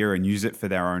idea and use it for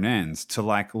their own ends, to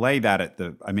like lay that at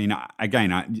the. I mean,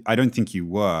 again, I don't think you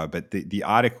were, but the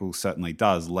article certainly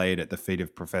does lay it at the feet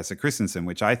of Professor Christensen,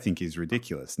 which I think is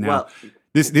ridiculous. Now, Well,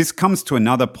 this comes to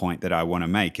another point that I want to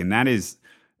make, and that is,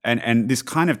 and this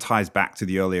kind of ties back to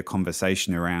the earlier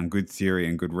conversation around good theory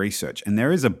and good research. And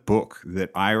there is a book that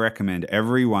I recommend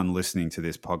everyone listening to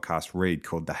this podcast read,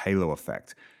 called The Halo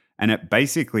Effect. And it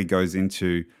basically goes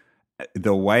into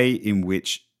the way in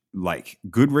which like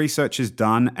good research is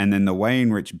done, and then the way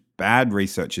in which bad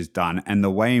research is done, and the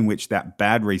way in which that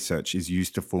bad research is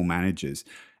used to fool managers.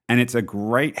 And it's a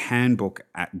great handbook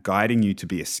at guiding you to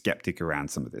be a skeptic around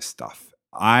some of this stuff.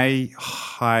 I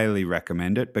highly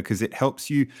recommend it because it helps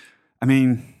you. I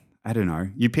mean, I don't know.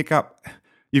 You pick up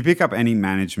any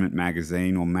management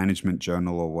magazine or management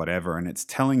journal or whatever, and it's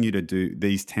telling you to do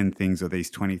these 10 things or these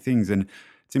 20 things. And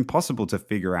it's impossible to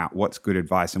figure out what's good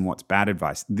advice and what's bad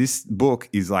advice. This book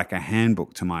is like a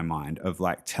handbook to my mind of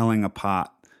like telling apart.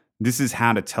 This is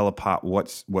how to tell apart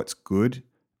what's good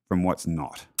from what's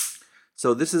not.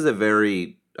 So this is a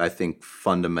very, I think,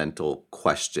 fundamental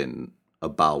question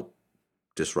about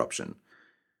disruption.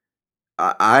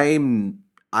 I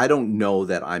don't know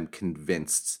that I'm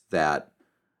convinced that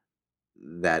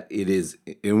it is,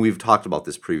 and we've talked about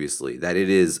this previously, that it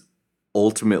is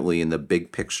ultimately in the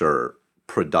big picture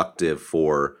productive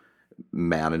for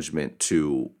management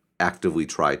to actively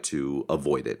try to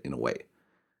avoid it in a way.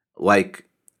 Like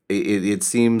it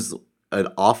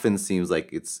often seems like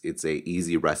it's a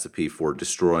easy recipe for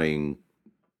destroying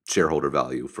shareholder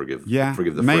value. Forgive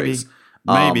the phrase.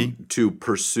 Maybe to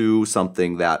pursue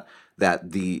something that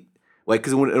the like,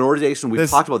 because in an organization, we've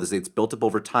talked about this, it's built up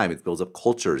over time. It builds up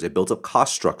cultures. It builds up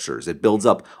cost structures. It builds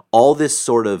up all this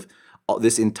sort of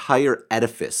this entire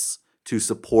edifice to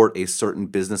support a certain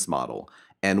business model.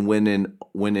 And when an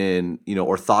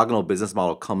orthogonal business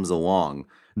model comes along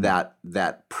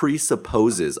that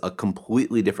presupposes a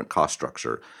completely different cost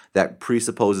structure, that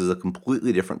presupposes a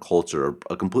completely different culture,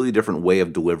 a completely different way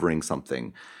of delivering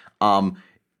something.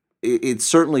 It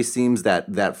certainly seems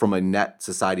that from a net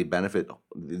society benefit,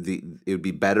 it would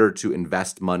be better to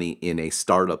invest money in a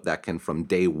startup that can from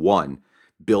day one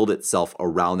build itself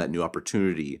around that new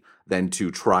opportunity than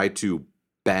to try to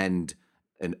bend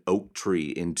an oak tree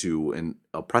into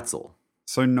a pretzel.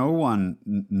 So no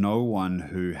one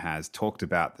who has talked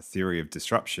about the theory of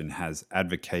disruption has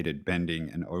advocated bending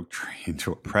an oak tree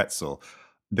into a pretzel.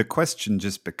 The question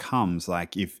just becomes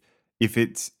like if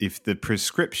the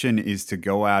prescription is to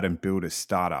go out and build a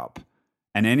startup,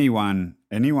 and anyone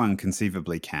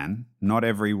conceivably can, not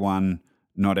everyone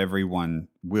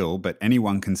will, but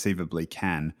anyone conceivably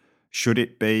can. Should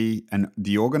it be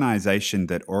the organization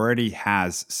that already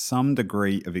has some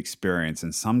degree of experience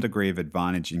and some degree of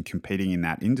advantage in competing in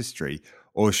that industry,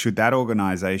 or should that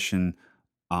organization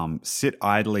sit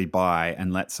idly by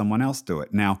and let someone else do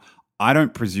it? Now, I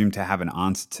don't presume to have an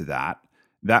answer to that.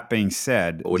 That being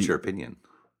said, what's your opinion?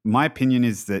 My opinion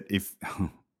is that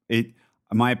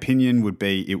my opinion would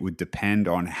be it would depend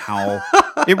on how.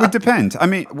 It would depend. I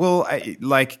mean, well,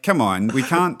 come on. We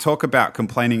can't talk about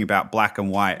complaining about black and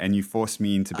white, and you force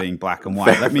me into being black and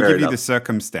white. Let me give you the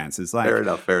circumstances. Like,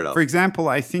 fair enough. For example,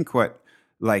 I think what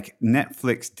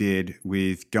Netflix did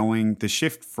with the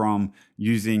shift from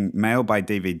using mail by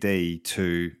DVD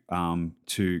to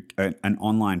an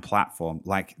online platform,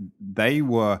 like they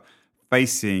were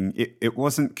facing it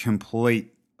wasn't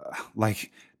complete.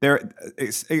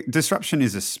 Disruption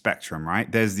is a spectrum,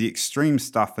 right? There's the extreme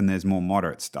stuff and there's more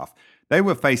moderate stuff. They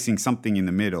were facing something in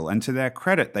the middle, and to their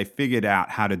credit, they figured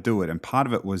out how to do it. And part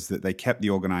of it was that they kept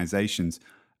the organizations,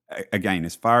 again,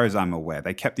 as far as I'm aware,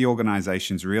 they kept the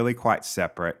organizations really quite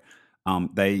separate.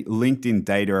 They linked in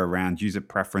data around user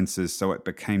preferences so it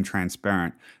became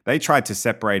transparent. They tried to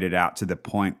separate it out to the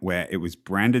point where it was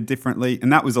branded differently,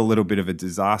 and that was a little bit of a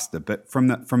disaster. But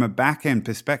from a back-end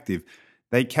perspective,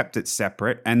 they kept it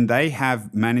separate, and they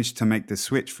have managed to make the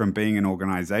switch from being an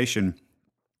organization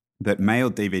that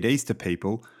mailed DVDs to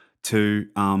people to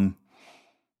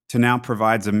now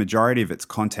provides a majority of its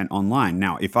content online.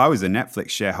 Now, if I was a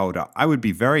Netflix shareholder, I would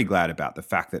be very glad about the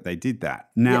fact that they did that.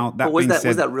 Now, was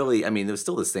that really? I mean, it was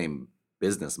still the same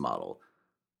business model,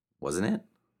 wasn't it?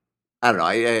 I don't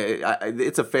know.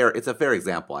 It's a fair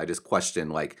example. I just question,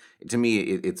 like, to me,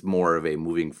 it's more of a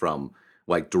moving from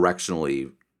like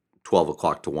directionally 12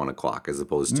 o'clock to 1 o'clock as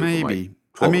opposed to maybe.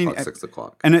 From like 12 o'clock, 6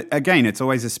 o'clock. And again, it's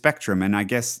always a spectrum. And I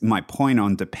guess my point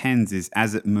on depends is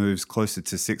as it moves closer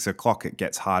to 6 o'clock, it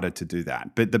gets harder to do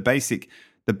that. But the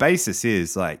basis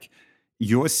is like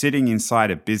you're sitting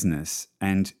inside a business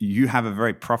and you have a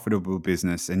very profitable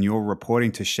business and you're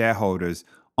reporting to shareholders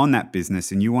on that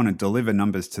business and you want to deliver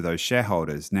numbers to those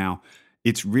shareholders. Now,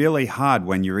 it's really hard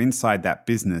when you're inside that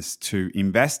business to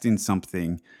invest in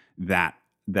something that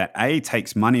A,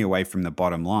 takes money away from the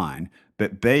bottom line,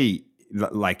 but B,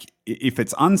 like if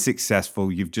it's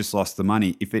unsuccessful, you've just lost the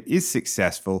money. If it is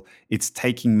successful, it's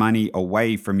taking money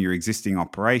away from your existing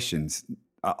operations.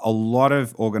 A lot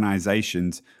of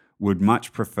organizations would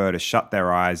much prefer to shut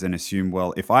their eyes and assume,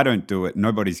 well, if I don't do it,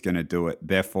 nobody's going to do it.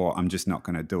 Therefore, I'm just not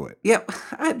going to do it. Yeah,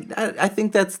 I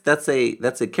think that's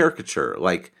a caricature.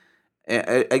 Like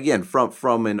again,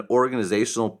 from an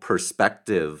organizational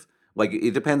perspective, like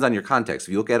it depends on your context.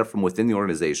 If you look at it from within the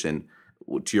organization,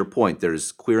 to your point,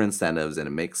 there's clear incentives, and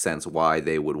it makes sense why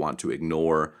they would want to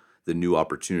ignore the new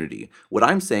opportunity. What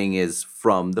I'm saying is,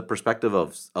 from the perspective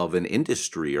of an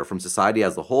industry or from society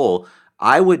as a whole,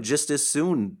 I would just as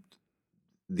soon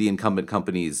the incumbent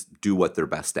companies do what they're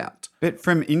best at. But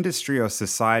from industry or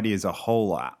society as a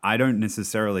whole, I don't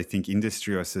necessarily think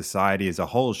industry or society as a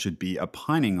whole should be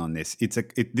opining on this.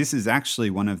 This is actually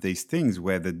one of these things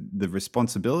where the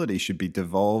responsibility should be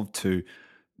devolved to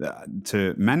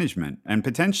management and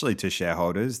potentially to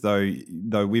shareholders.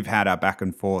 Though we've had our back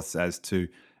and forths as to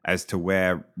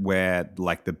where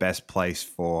like the best place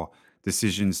for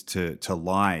decisions to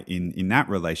lie in that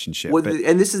relationship. Well,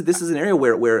 and this is an area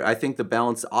where I think the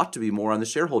balance ought to be more on the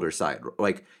shareholder side.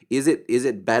 Like, is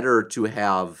it better to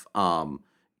have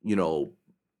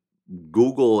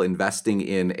Google investing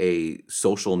in a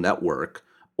social network,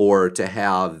 or to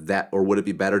have that, or would it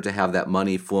be better to have that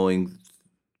money flowing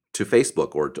to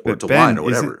Facebook or to Ben, Line or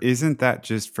whatever? Isn't that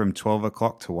just from 12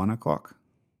 o'clock to 1 o'clock?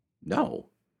 No.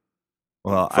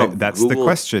 Well, that's Google. The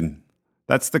question.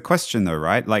 That's the question, though,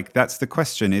 right? Like, that's the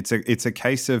question. It's a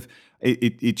case of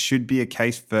it should be a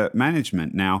case for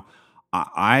management. Now,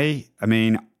 I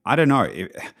mean, I don't know.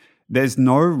 There's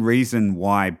no reason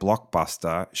why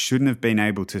Blockbuster shouldn't have been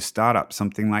able to start up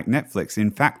something like Netflix.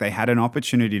 In fact, they had an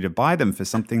opportunity to buy them for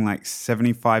something like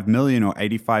 75 million or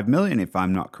 85 million, if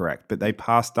I'm not correct, but they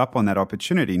passed up on that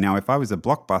opportunity. Now, if I was a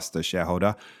Blockbuster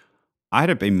shareholder, I'd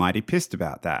have been mighty pissed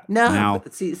about that. No,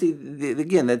 see,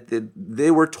 again, that they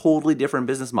were totally different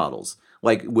business models,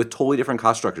 like with totally different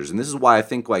cost structures. And this is why I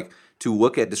think, like, to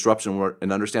look at disruption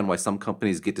and understand why some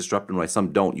companies get disrupted and why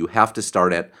some don't, you have to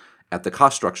start at the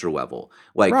cost structure level.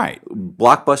 Like, right.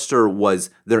 Blockbuster was,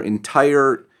 their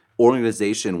entire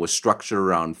organization was structured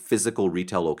around physical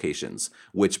retail locations,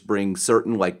 which bring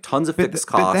certain, like, tons of fixed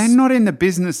costs. But they're not in the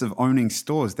business of owning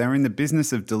stores. They're in the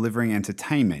business of delivering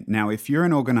entertainment. Now, if you're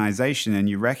an organization and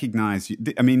you recognize,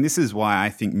 I mean, this is why I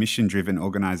think mission-driven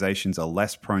organizations are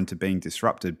less prone to being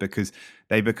disrupted, because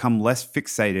they become less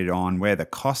fixated on where the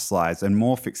cost lies and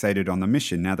more fixated on the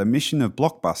mission. Now, the mission of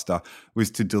Blockbuster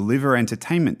was to deliver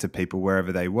entertainment to people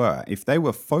wherever they were. If they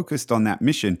were focused on that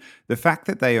mission, the fact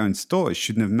that they own stores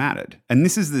shouldn't have mattered. And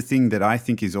this is the thing that I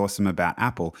think is awesome about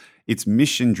Apple. It's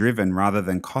mission-driven rather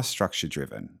than cost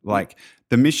structure-driven. Like,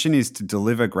 the mission is to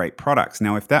deliver great products.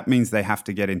 Now, if that means they have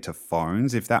to get into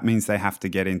phones, if that means they have to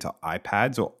get into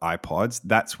iPads or iPods,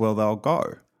 that's where they'll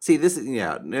go. See, this is,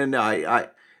 yeah, no, I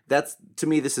that's, to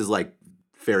me, this is like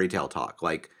fairy tale talk.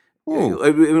 Like, ooh,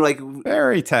 I mean, like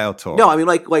fairy tale talk. No, I mean,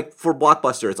 like for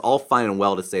Blockbuster, it's all fine and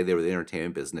well to say they were the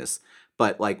entertainment business,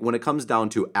 but like when it comes down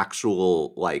to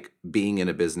actual, like, being in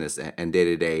a business and day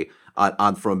to day,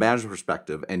 on from a management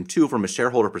perspective, and two, from a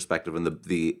shareholder perspective, and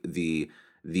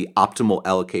the optimal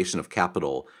allocation of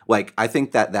capital, like, I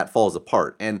think that falls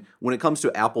apart. And when it comes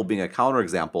to Apple being a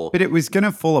counterexample, but it was going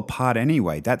to fall apart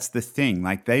anyway. That's the thing.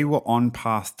 Like, they were on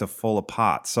path to fall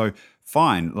apart. So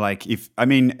fine. Like,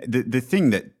 the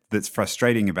thing that's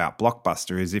frustrating about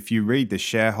Blockbuster is, if you read the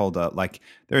shareholder, like,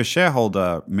 there are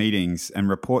shareholder meetings and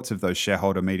reports of those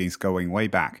shareholder meetings going way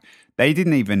back.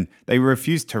 They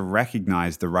refused to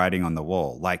recognize the writing on the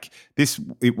wall. Like,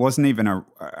 it wasn't even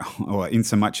or in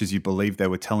so much as you believe they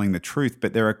were telling the truth,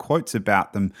 but there are quotes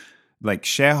about them, like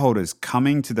shareholders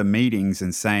coming to the meetings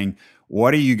and saying,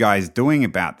 what are you guys doing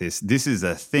about this? This is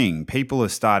a thing. People are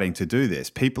starting to do this.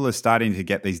 People are starting to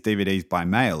get these DVDs by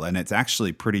mail, and it's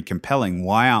actually pretty compelling.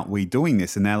 Why aren't we doing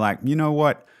this? And they're like, you know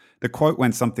what? The quote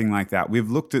went something like that. We've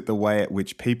looked at the way at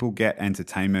which people get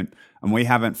entertainment, and we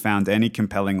haven't found any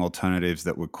compelling alternatives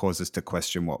that would cause us to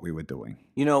question what we were doing.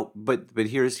 You know, but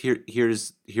here's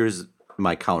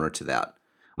my counter to that.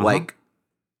 Uh-huh. Like,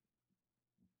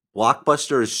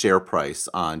 Blockbuster's share price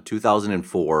on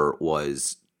 2004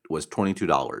 was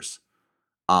 $22.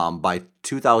 By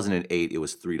 2008, it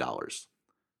was $3.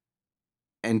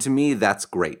 And to me, that's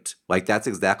great. Like, that's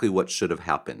exactly what should have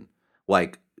happened.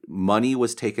 Like, money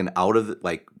was taken out of it,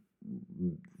 like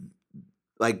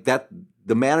that.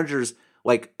 The managers,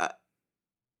 like,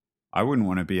 I wouldn't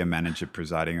want to be a manager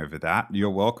presiding over that.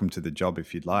 You're welcome to the job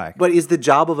if you'd like. But is the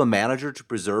job of a manager to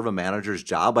preserve a manager's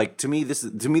job? Like, to me, this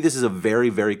is a very,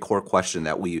 very core question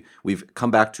that we've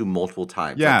come back to multiple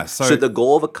times. Yeah. Like, so should the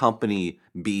goal of a company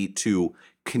be to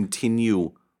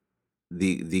continue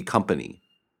the company?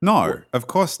 No, of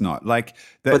course not. Like,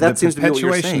 but that seems to be what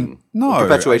you're saying. No,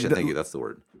 perpetuation. Thank you. That's the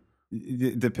word.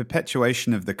 the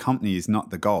perpetuation of the company is not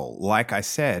the goal. Like I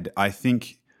said, I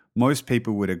think most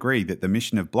people would agree that the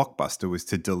mission of Blockbuster was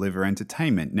to deliver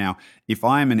entertainment. Now, if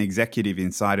I am an executive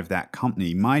inside of that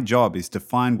company, my job is to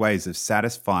find ways of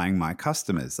satisfying my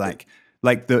customers.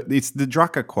 It's the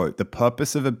Drucker quote, the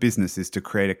purpose of a business is to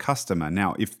create a customer.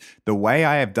 Now, if the way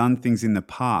I have done things in the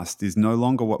past is no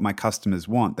longer what my customers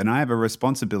want, then I have a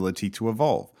responsibility to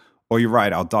evolve. Or you're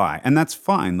right, I'll die. And that's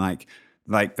fine. Like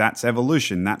that's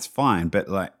evolution, that's fine. But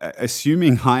like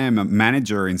assuming I am a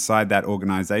manager inside that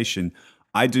organization,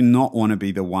 I do not want to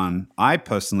be the one. I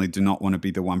personally do not want to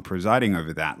be the one presiding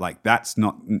over that. Like that's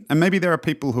not. And maybe there are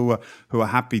people who are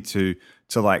happy to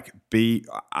like be.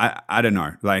 I don't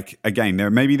know. Like again, there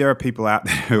are people out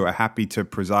there who are happy to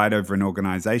preside over an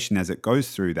organization as it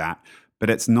goes through that. But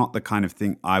it's not the kind of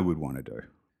thing I would want to do.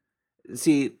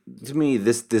 See, to me,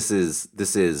 this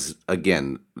is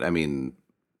again. I mean,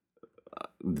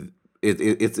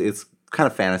 it's kind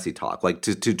of fantasy talk. Like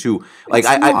to like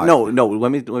I no.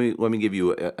 Let me give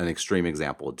you an extreme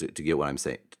example to get what I'm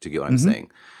saying. I'm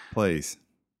saying, please.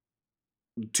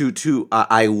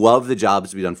 I love the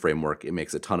jobs to be done framework. It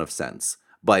makes a ton of sense,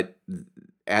 but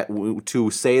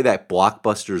to say that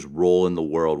Blockbuster's role in the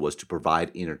world was to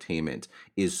provide entertainment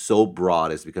is so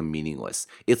broad as to become meaningless.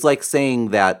 It's like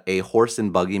saying that a horse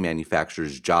and buggy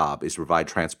manufacturer's job is to provide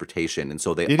transportation, and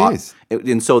so they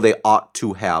ought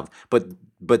to have.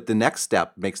 But the next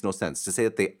step makes no sense to say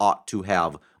that they ought to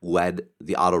have led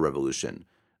the auto revolution,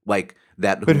 like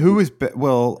that. But who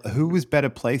was better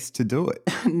placed to do it?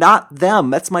 Not them.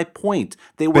 That's my point.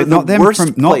 They were the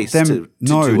worst place to do it.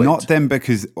 Not them,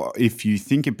 because if you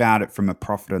think about it from a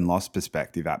profit and loss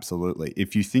perspective, absolutely.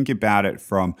 If you think about it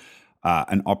from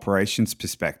an operations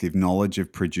perspective, knowledge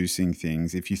of producing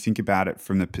things, if you think about it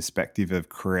from the perspective of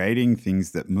creating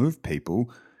things that move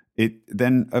people,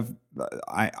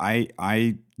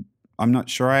 I'm not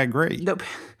sure I agree. No,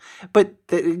 but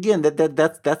again,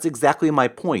 that's exactly my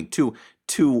point. To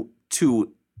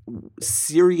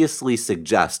seriously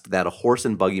suggest that a horse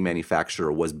and buggy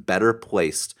manufacturer was better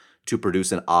placed to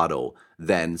produce an auto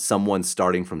than someone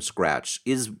starting from scratch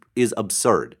is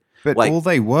absurd. But all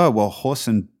they were horse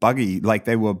and buggy, like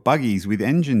they were buggies with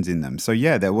engines in them. So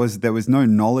yeah, there was no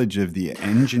knowledge of the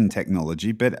engine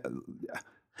technology, but.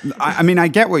 I mean, I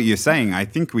get what you're saying. I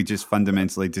think we just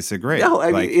fundamentally disagree. No,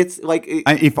 I mean, it's like...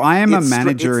 if I am a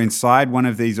manager inside one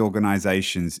of these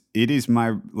organizations, it is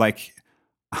my, like...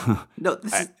 No,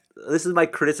 this is my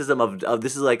criticism of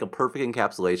this is like a perfect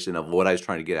encapsulation of what I was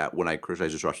trying to get at when I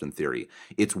criticized disruption theory.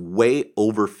 It's way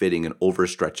overfitting and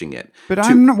overstretching it. But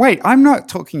I'm not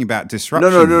talking about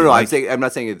disruption. No. Like, I'm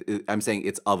not saying it. I'm saying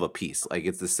it's of a piece. Like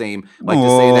it's the same. Like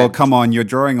to say that. Come on, you're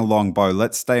drawing a long bow.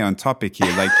 Let's stay on topic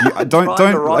here. Like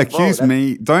don't accuse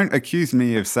me. Don't accuse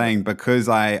me of saying because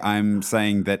I'm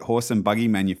saying that horse and buggy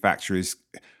manufacturers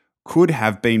could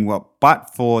have been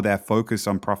but for their focus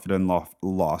on profit and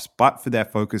loss, but for their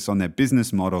focus on their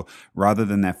business model rather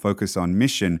than their focus on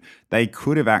mission, they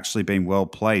could have actually been well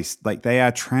placed. Like they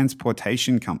are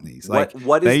transportation companies. Like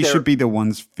they should be the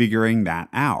ones figuring that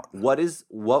out. What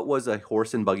was a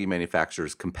horse and buggy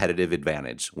manufacturer's competitive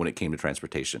advantage when it came to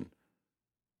transportation?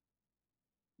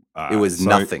 It was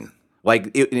nothing.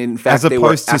 Like in fact, as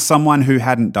opposed to someone who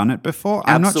hadn't done it before.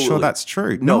 I'm not sure that's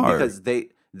true. No, because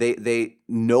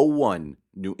no one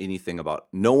knew anything about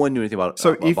it.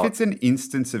 So if it's an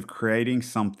instance of creating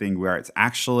something where it's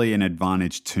actually an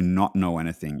advantage to not know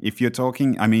anything, if you're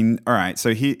talking, I mean, all right,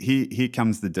 so here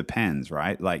comes the depends,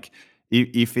 right? Like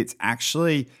if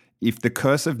the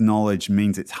curse of knowledge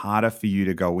means it's harder for you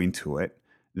to go into it,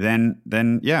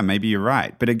 then yeah, maybe you're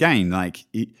right. But again, like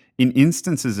in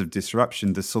instances of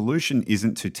disruption, the solution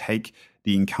isn't to take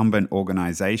the incumbent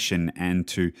organization and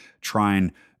to try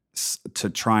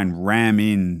and ram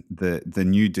in the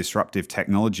new disruptive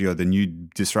technology or the new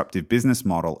disruptive business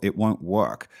model. It won't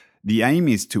work. The aim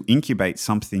is to incubate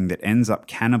something that ends up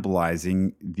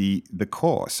cannibalizing the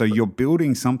core. So you're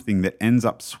building something that ends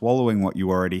up swallowing what you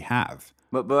already have.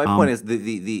 But my point is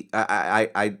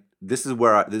this is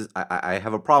where I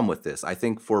have a problem with this. I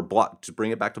think to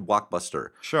bring it back to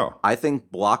Blockbuster. Sure. I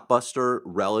think Blockbuster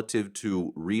relative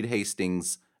to Reed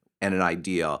Hastings and an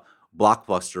idea,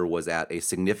 Blockbuster was at a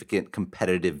significant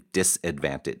competitive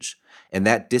disadvantage. And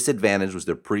that disadvantage was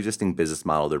their pre-existing business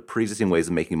model, their pre-existing ways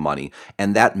of making money,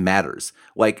 and that matters.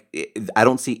 Like, I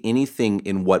don't see anything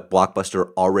in what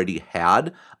Blockbuster already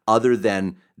had other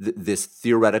than this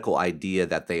theoretical idea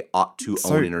that they ought to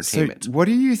own entertainment. So what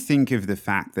do you think of the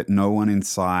fact that no one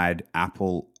inside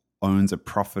Apple owns a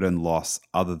profit and loss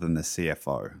other than the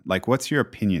CFO? Like, what's your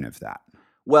opinion of that?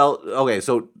 Well, okay,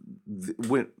 so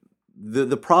when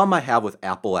the problem I have with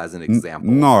Apple as an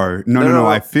example. No, no, No, no, no, no. no.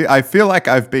 I feel like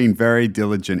I've been very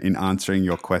diligent in answering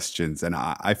your questions, and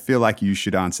I feel like you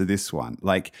should answer this one.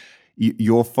 Like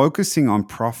you're focusing on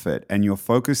profit and you're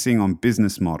focusing on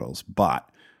business models, but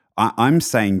I'm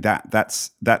saying that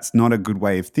that's not a good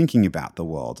way of thinking about the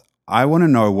world. I want to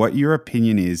know what your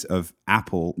opinion is of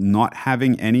Apple not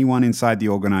having anyone inside the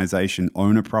organization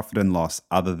own a profit and loss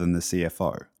other than the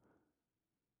CFO.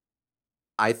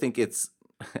 I think it's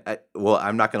well.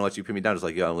 I'm not going to let you pin me down. Just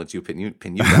like I'll let you pin you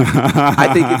down.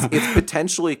 I think it's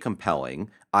potentially compelling.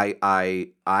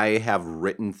 I have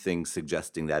written things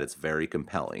suggesting that it's very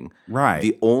compelling. Right.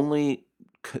 The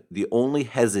only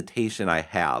hesitation I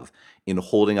have in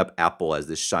holding up Apple as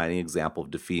this shining example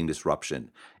of defeating disruption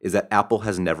is that Apple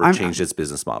has never changed its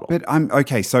business model. But I'm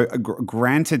okay. So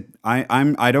granted,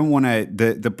 I don't want to.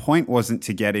 The point wasn't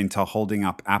to get into holding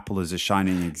up Apple as a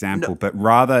shining example, but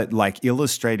rather like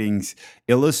illustrating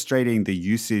the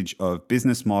usage of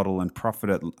business model and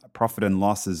profit and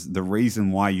loss as the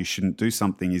reason why you shouldn't do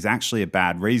something is actually a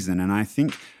bad reason. And I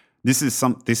think this is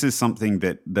something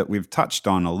that we've touched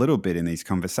on a little bit in these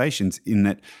conversations. In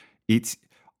that it's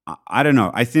I don't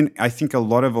know. I think a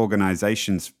lot of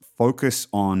organizations focus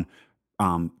on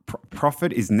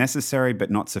profit is necessary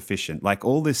but not sufficient. Like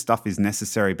all this stuff is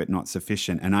necessary but not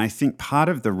sufficient. And I think part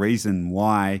of the reason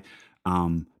why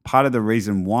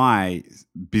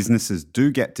businesses do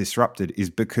get disrupted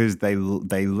is because they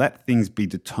let things be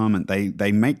determined.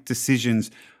 They make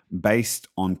decisions based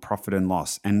on profit and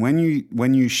loss. And when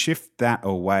you shift that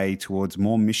away towards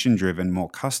more mission driven,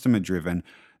 more customer driven,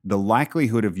 the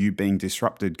likelihood of you being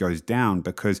disrupted goes down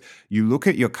because you look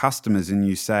at your customers and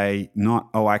you say, not,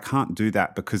 oh, I can't do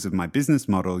that because of my business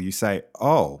model. You say,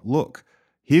 oh, look,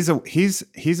 here's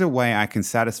a way I can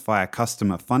satisfy a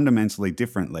customer fundamentally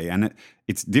differently. And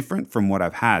it's different from what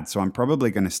I've had. So I'm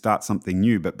probably going to start something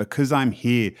new. But because I'm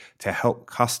here to help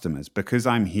customers, because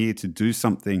I'm here to do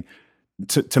something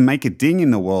to make a ding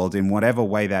in the world in whatever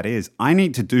way that is, I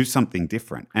need to do something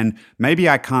different. And maybe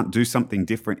I can't do something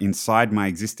different inside my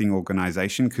existing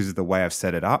organization because of the way I've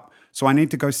set it up. So I need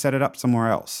to go set it up somewhere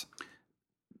else.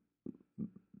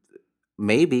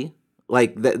 Maybe.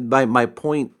 Like my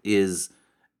point is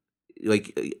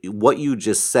like what you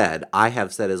just said, I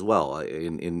have said as well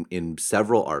in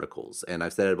several articles, and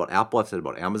I've said it about Apple, I've said it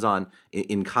about Amazon,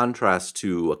 in contrast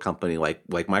to a company like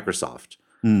Microsoft.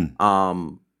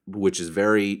 Which is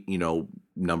very,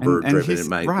 number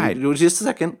driven. Right. Just a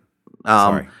second.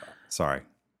 Sorry.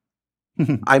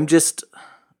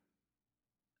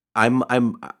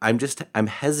 I'm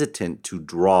hesitant to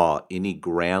draw any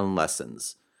grand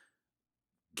lessons,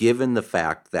 given the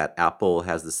fact that Apple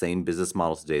has the same business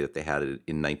model today that they had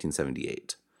in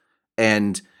 1978,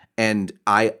 and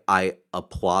I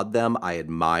applaud them. I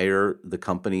admire the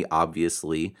company.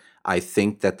 Obviously, I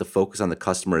think that the focus on the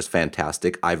customer is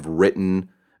fantastic. I've written,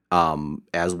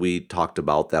 as we talked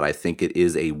about, that I think it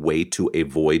is a way to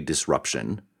avoid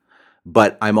disruption.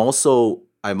 But I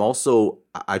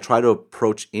try to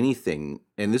approach anything,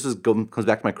 and this comes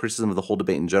back to my criticism of the whole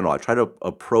debate in general. I try to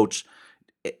approach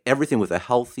everything with a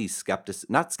healthy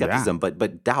not skepticism,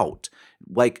 but doubt.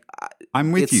 Like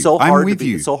I'm with it's you. So I'm hard with to be,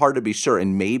 you. It's so hard to be sure,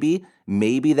 and maybe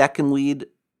that can lead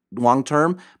long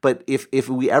term. But if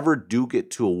we ever do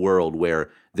get to a world where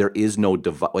there is no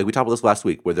device, like we talked about this last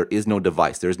week, where there is no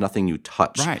device, there's nothing you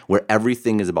touch, right, where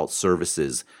everything is about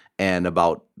services and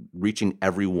about reaching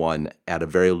everyone at a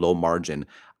very low margin,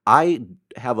 I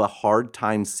have a hard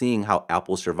time seeing how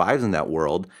Apple survives in that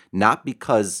world, not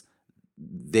because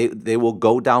they will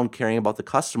go down caring about the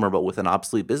customer, but with an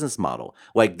obsolete business model.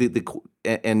 Like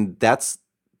and that's,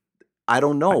 I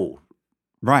don't know.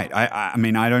 Right. I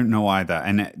mean, I don't know either.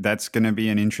 And that's going to be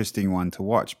an interesting one to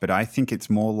watch. But I think it's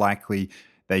more likely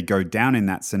they go down in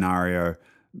that scenario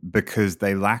because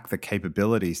they lack the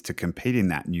capabilities to compete in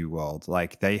that new world.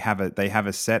 Like they have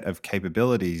a set of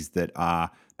capabilities that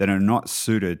are not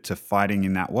suited to fighting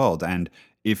in that world. And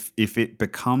if it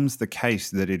becomes the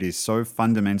case that it is so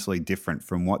fundamentally different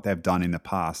from what they've done in the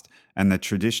past and the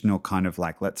traditional kind of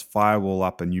like, let's firewall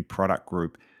up a new product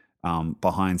group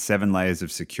behind 7 layers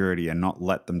of security and not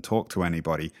let them talk to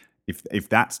anybody, if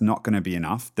that's not going to be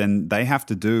enough, then they have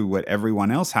to do what everyone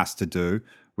else has to do,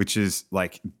 which is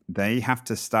like they have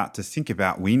to start to think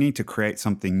about, we need to create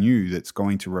something new that's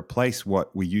going to replace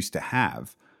what we used to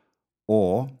have.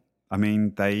 Or, I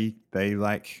mean, they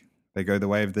go the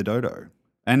way of the dodo.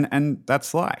 And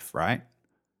that's life, right?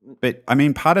 But I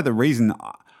mean, part of the reason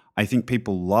I think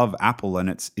people love Apple and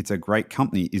it's a great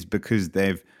company is because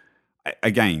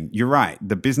again, you're right,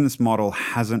 the business model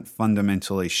hasn't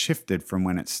fundamentally shifted from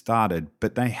when it started,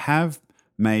 but they have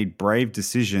made brave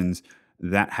decisions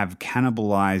that have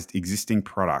cannibalized existing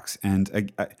products.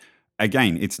 And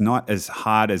again, it's not as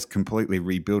hard as completely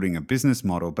rebuilding a business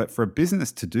model, but for a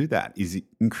business to do that is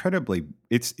incredibly,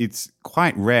 it's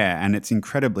quite rare, and it's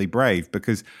incredibly brave,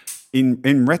 because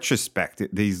in retrospect,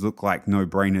 these look like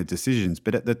no-brainer decisions.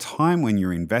 But at the time when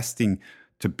you're investing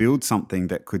to build something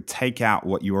that could take out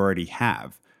what you already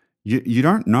have, you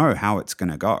don't know how it's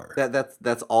going to go.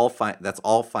 That's all fine. That's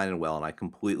all fine and well, and I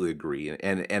completely agree.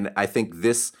 And I think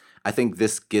this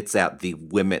gets at the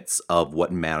limits of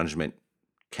what management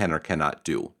can or cannot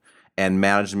do. And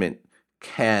management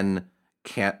can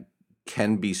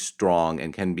be strong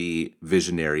and can be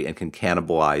visionary and can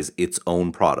cannibalize its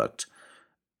own product.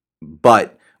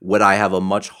 But what I have a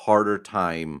much harder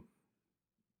time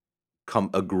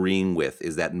agreeing with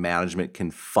is that management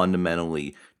can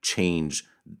fundamentally change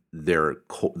their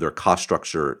cost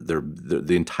structure,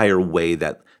 the entire way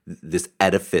that this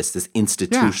edifice, this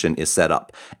institution is set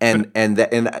up. And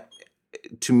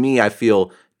to me, I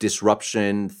feel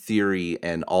disruption theory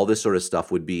and all this sort of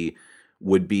stuff would be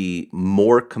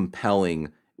more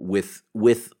compelling with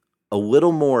a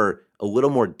little more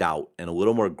doubt and a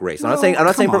little more grace. Well, I'm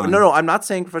not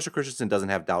saying on. Professor Christensen doesn't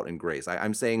have doubt and grace.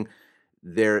 I'm saying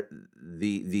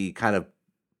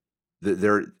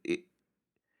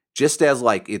just as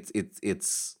like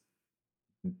it's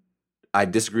I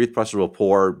disagree with Professor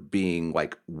Rapport being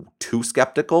like too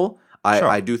skeptical. Sure.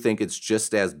 I do think it's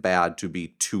just as bad to be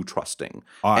too trusting.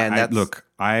 Look,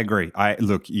 I agree.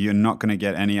 Look, you're not going to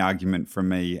get any argument from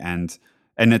me, and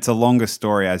it's a longer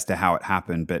story as to how it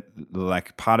happened. But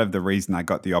like, part of the reason I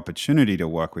got the opportunity to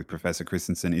work with Professor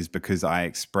Christensen is because I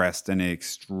expressed an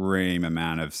extreme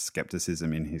amount of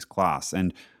skepticism in his class,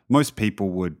 and most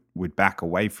people would back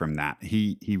away from that.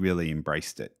 He really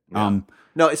embraced it. Yeah.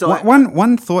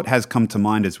 One thought has come to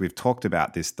mind as we've talked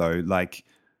about this, though. Like,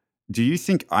 do you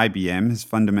think IBM has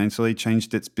fundamentally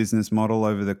changed its business model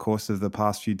over the course of the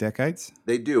past few decades?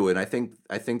 They do, and I think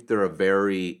they're a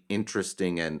very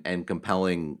interesting and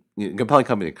compelling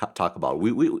company to talk about.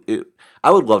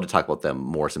 I would love to talk about them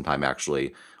more sometime.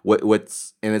 Actually,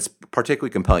 it's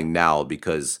particularly compelling now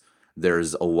because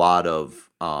there's a lot of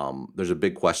there's a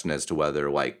big question as to whether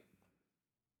like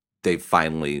they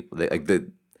may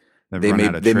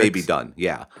be done.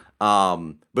 Yeah.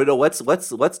 But no,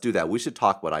 let's do that. We should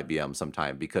talk about IBM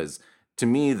sometime, because to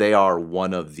me they are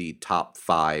one of the top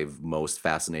 5 most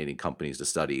fascinating companies to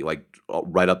study, like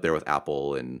right up there with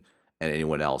Apple and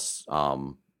anyone else.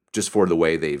 Just for the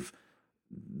way they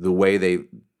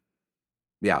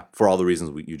for all the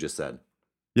reasons you just said.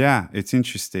 Yeah, it's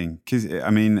interesting because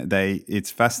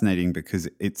it's fascinating because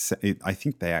I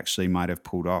think they actually might have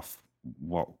pulled off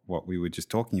what we were just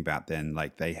talking about then.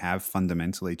 Like, they have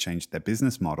fundamentally changed their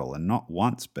business model, and not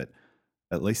once, but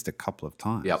at least a couple of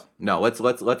times. Yep. No,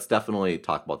 let's definitely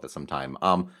talk about that sometime.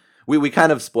 We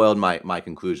kind of spoiled my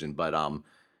conclusion, but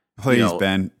please,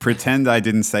 Ben, pretend I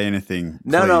didn't say anything.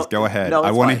 Please, no, go ahead. No,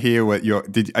 I want to hear what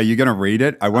are you going to read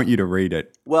it? I want you to read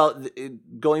it. Well,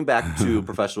 going back to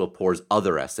Professor Rapport's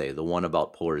other essay, the one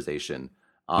about polarization,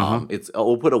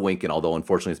 we'll put a link in, although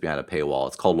unfortunately it's behind a paywall.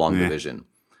 It's called Long Division.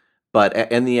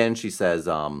 But in the end, she says,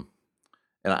 and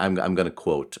I'm going to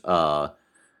quote,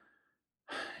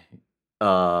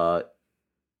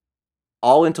 all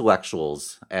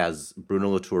intellectuals, as Bruno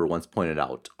Latour once pointed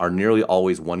out, are nearly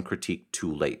always one critique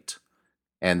too late.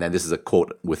 And then this is a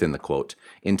quote within the quote.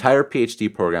 Entire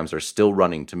PhD programs are still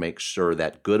running to make sure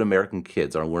that good American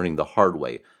kids are learning the hard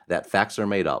way, that facts are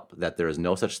made up, that there is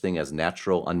no such thing as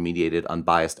natural, unmediated,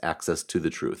 unbiased access to the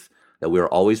truth, that we are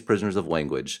always prisoners of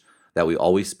language, that we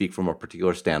always speak from a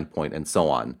particular standpoint, and so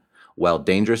on, while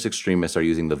dangerous extremists are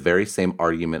using the very same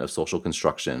argument of social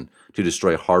construction to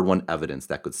destroy hard-won evidence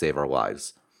that could save our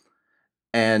lives.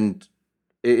 And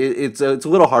it's a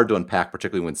little hard to unpack,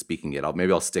 particularly when speaking it.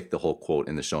 Maybe I'll stick the whole quote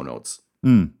in the show notes.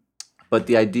 But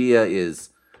the idea is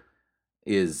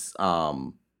there's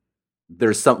some,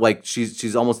 like,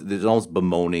 she's almost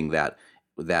bemoaning that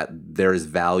there is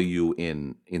value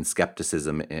in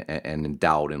skepticism and in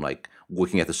doubt and like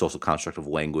looking at the social construct of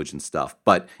language and stuff.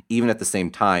 But even at the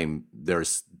same time,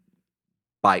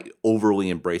 by overly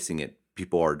embracing it,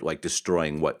 people are like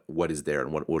destroying what is there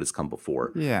and what has come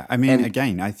before. Yeah,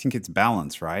 again, I think it's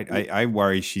balance, right? I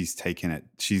worry she's taking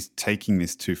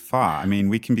this too far.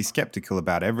 We can be skeptical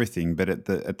about everything, but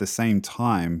at the same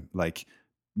time, like,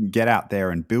 get out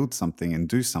there and build something and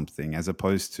do something, as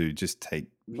opposed to just take.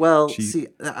 Well, see,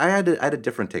 I had a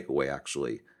different takeaway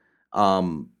actually.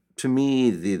 To me,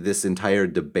 this entire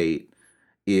debate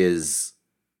is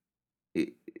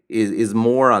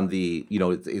more on the,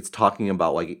 it's talking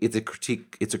about like it's a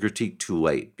critique too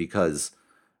late, because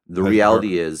the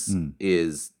reality is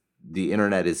the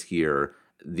internet is here.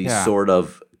 The Yeah, sort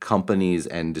of companies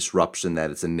and disruption that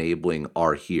it's enabling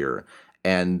are here,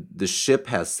 and the ship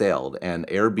has sailed. And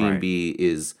right. Airbnb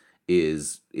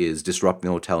is disrupting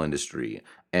the hotel industry,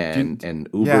 Do, and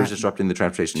Uber is yeah. disrupting the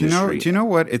transportation Do you know? industry. Do you know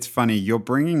what? It's funny. You're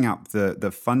bringing up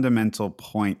the fundamental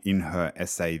point in her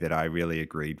essay that I really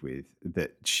agreed with.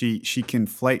 That she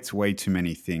conflates way too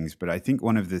many things. But I think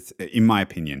one of in my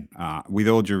opinion, with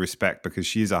all due respect, because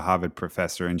she is a Harvard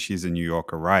professor and she's a New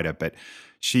Yorker writer, but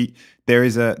she there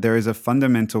is a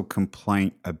fundamental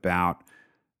complaint about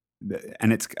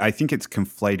and it's I think it's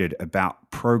conflated about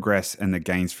progress and the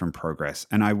gains from progress.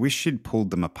 And I wish she'd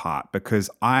pulled them apart because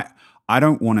I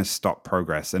don't want to stop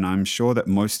progress. And I'm sure that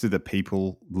most of the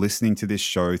people listening to this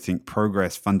show think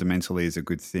progress fundamentally is a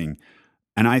good thing.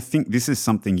 And I think this is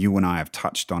something you and I have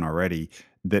touched on already,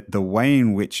 that the way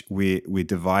in which we're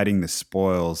dividing the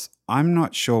spoils, I'm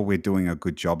not sure we're doing a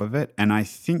good job of it. And I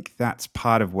think that's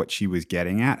part of what she was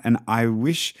getting at. And I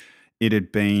wish it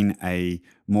had been a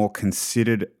more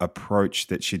considered approach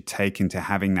that she'd taken to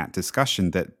having that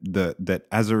discussion, that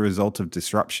as a result of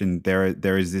disruption,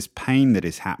 there is this pain that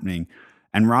is happening.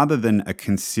 And rather than a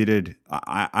considered,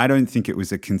 I don't think it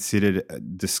was a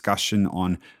considered discussion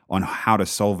on how to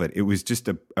solve it. It was just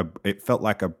it felt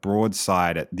like a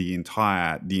broadside at the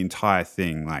entire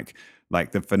thing,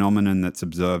 like the phenomenon that's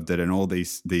observed it, and all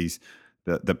these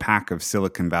the pack of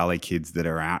Silicon Valley kids that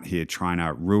are out here trying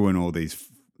to ruin all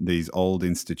these old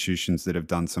institutions that have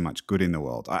done so much good in the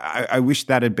world. I wish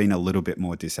that had been a little bit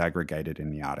more disaggregated in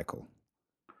the article.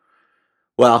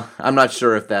 Well, I'm not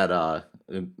sure if that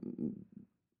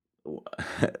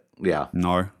yeah.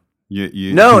 No,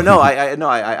 No,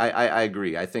 I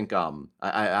agree. I think I'm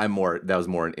more, that was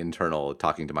more an internal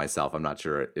talking to myself. I'm not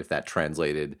sure if that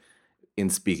translated in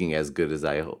speaking as good as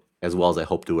as well as I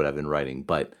hoped it would have in writing.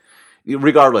 But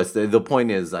regardless, the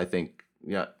point is, I think,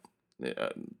 yeah, uh,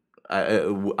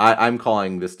 I'm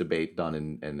calling this debate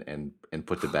done and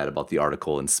put to bed about the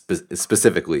article and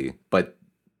specifically. But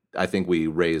I think we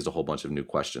raised a whole bunch of new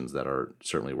questions that are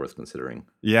certainly worth considering.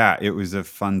 yeah, it was a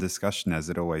fun discussion as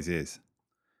it always is.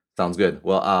 Sounds good.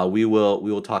 Well, we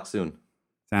will talk soon.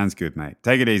 Sounds good, mate.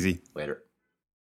 Take it easy. Later.